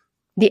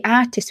the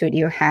attitude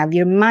you have,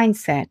 your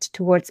mindset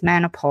towards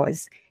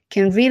menopause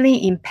can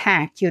really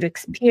impact your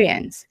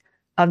experience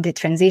of the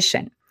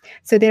transition.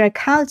 So there are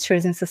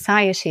cultures and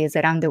societies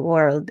around the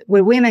world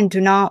where women do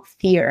not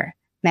fear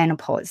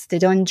menopause. They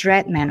don't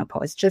dread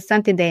menopause, just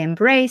something they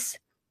embrace.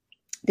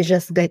 They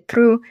just get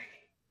through.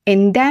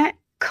 And that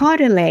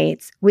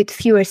correlates with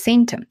fewer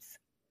symptoms.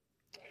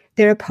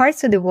 There are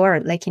parts of the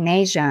world, like in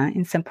Asia,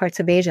 in some parts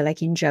of Asia,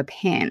 like in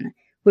Japan,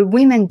 where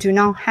women do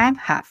not have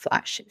hot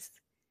flashes.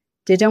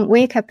 They don't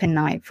wake up at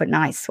night for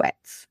night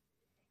sweats,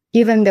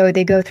 even though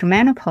they go through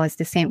menopause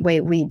the same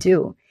way we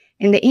do.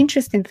 And the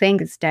interesting thing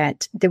is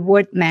that the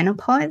word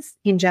menopause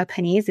in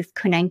Japanese is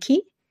konenki,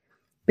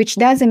 which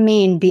doesn't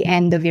mean the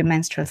end of your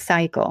menstrual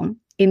cycle.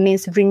 It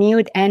means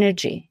renewed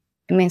energy.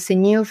 It means a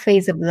new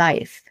phase of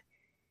life.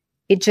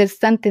 It's just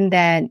something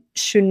that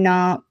should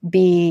not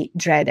be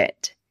dreaded.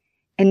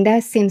 And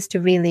that seems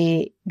to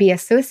really be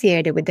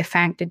associated with the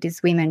fact that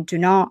these women do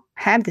not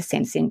have the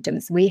same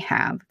symptoms we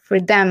have. For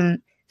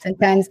them,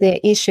 sometimes the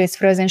issue is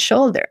frozen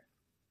shoulder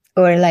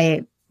or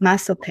like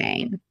muscle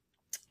pain.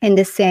 And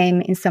the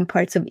same in some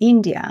parts of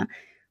India,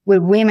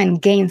 where women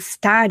gain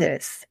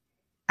status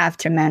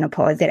after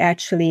menopause. They're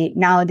actually,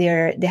 now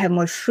they have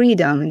more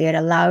freedom. They're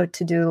allowed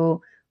to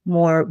do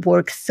more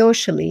work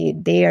socially.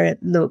 They're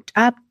looked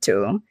up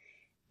to.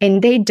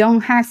 And they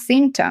don't have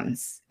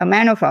symptoms of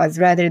menopause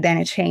rather than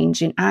a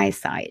change in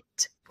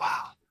eyesight.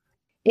 Wow.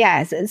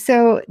 Yes.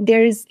 So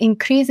there's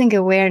increasing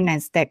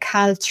awareness that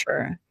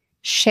culture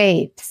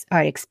shapes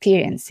our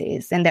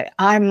experiences and that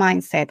our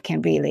mindset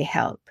can really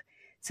help.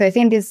 So I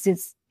think it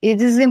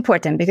is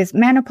important because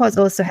menopause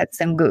also has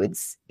some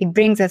goods. It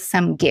brings us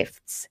some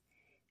gifts.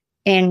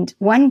 And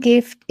one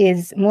gift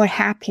is more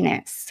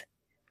happiness.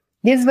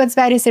 This was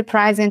very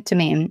surprising to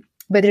me,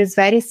 but there's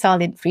very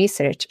solid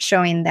research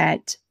showing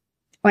that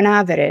on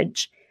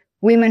average,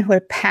 women who are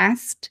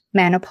past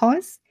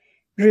menopause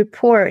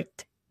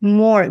report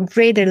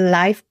greater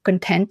life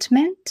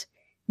contentment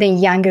than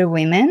younger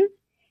women,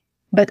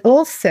 but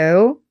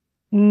also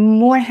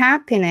more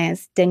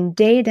happiness than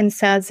they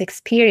themselves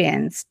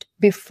experienced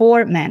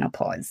before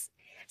menopause.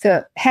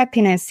 So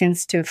happiness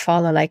seems to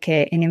follow like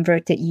an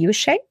inverted U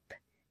shape,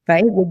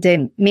 right? With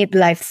the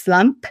midlife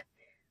slump,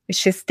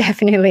 which is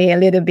definitely a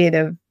little bit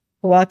of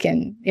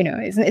walking,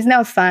 it's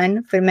not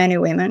fun for many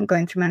women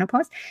going through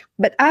menopause.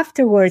 But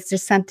afterwards,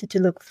 there's something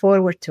to look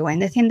forward to.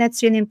 And I think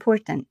that's really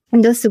important.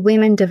 And those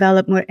women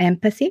develop more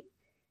empathy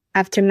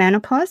after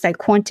menopause, like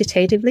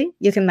quantitatively,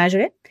 you can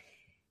measure it.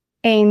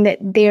 And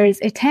there's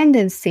a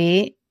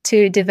tendency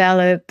to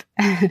develop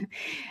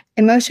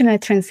emotional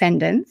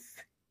transcendence,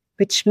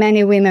 which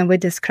many women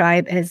would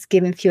describe as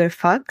giving fewer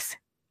fucks.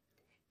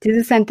 This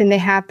is something that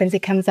happens,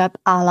 it comes up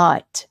a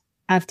lot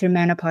after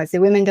menopause.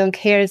 The women don't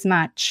care as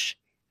much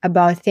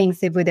about things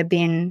that would have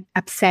been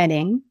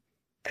upsetting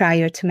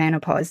prior to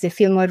menopause. They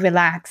feel more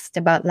relaxed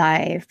about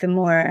life and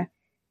more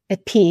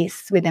at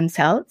peace with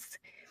themselves.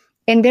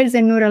 And there's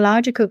a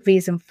neurological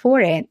reason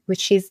for it,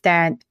 which is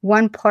that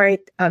one part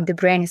of the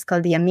brain is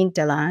called the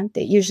amygdala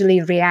that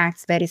usually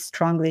reacts very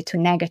strongly to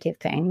negative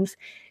things,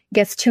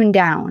 gets tuned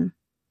down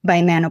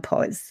by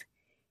menopause,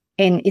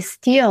 and it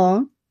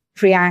still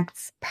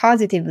reacts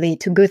positively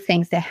to good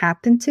things that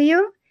happen to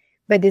you,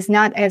 but is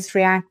not as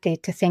reactive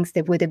to things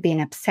that would have been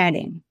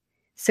upsetting.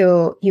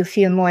 So you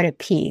feel more at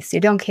peace. You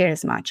don't care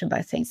as much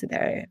about things that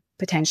are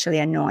potentially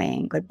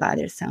annoying or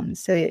bothersome.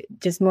 So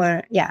just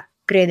more,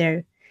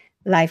 greater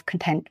life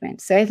contentment.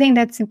 So I think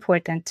that's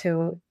important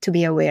to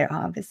be aware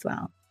of as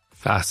well.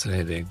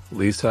 Fascinating.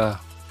 Lisa,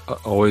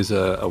 always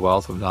a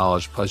wealth of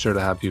knowledge. Pleasure to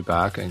have you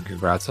back, and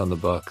congrats on the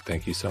book.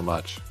 Thank you so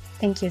much.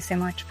 Thank you so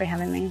much for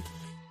having me.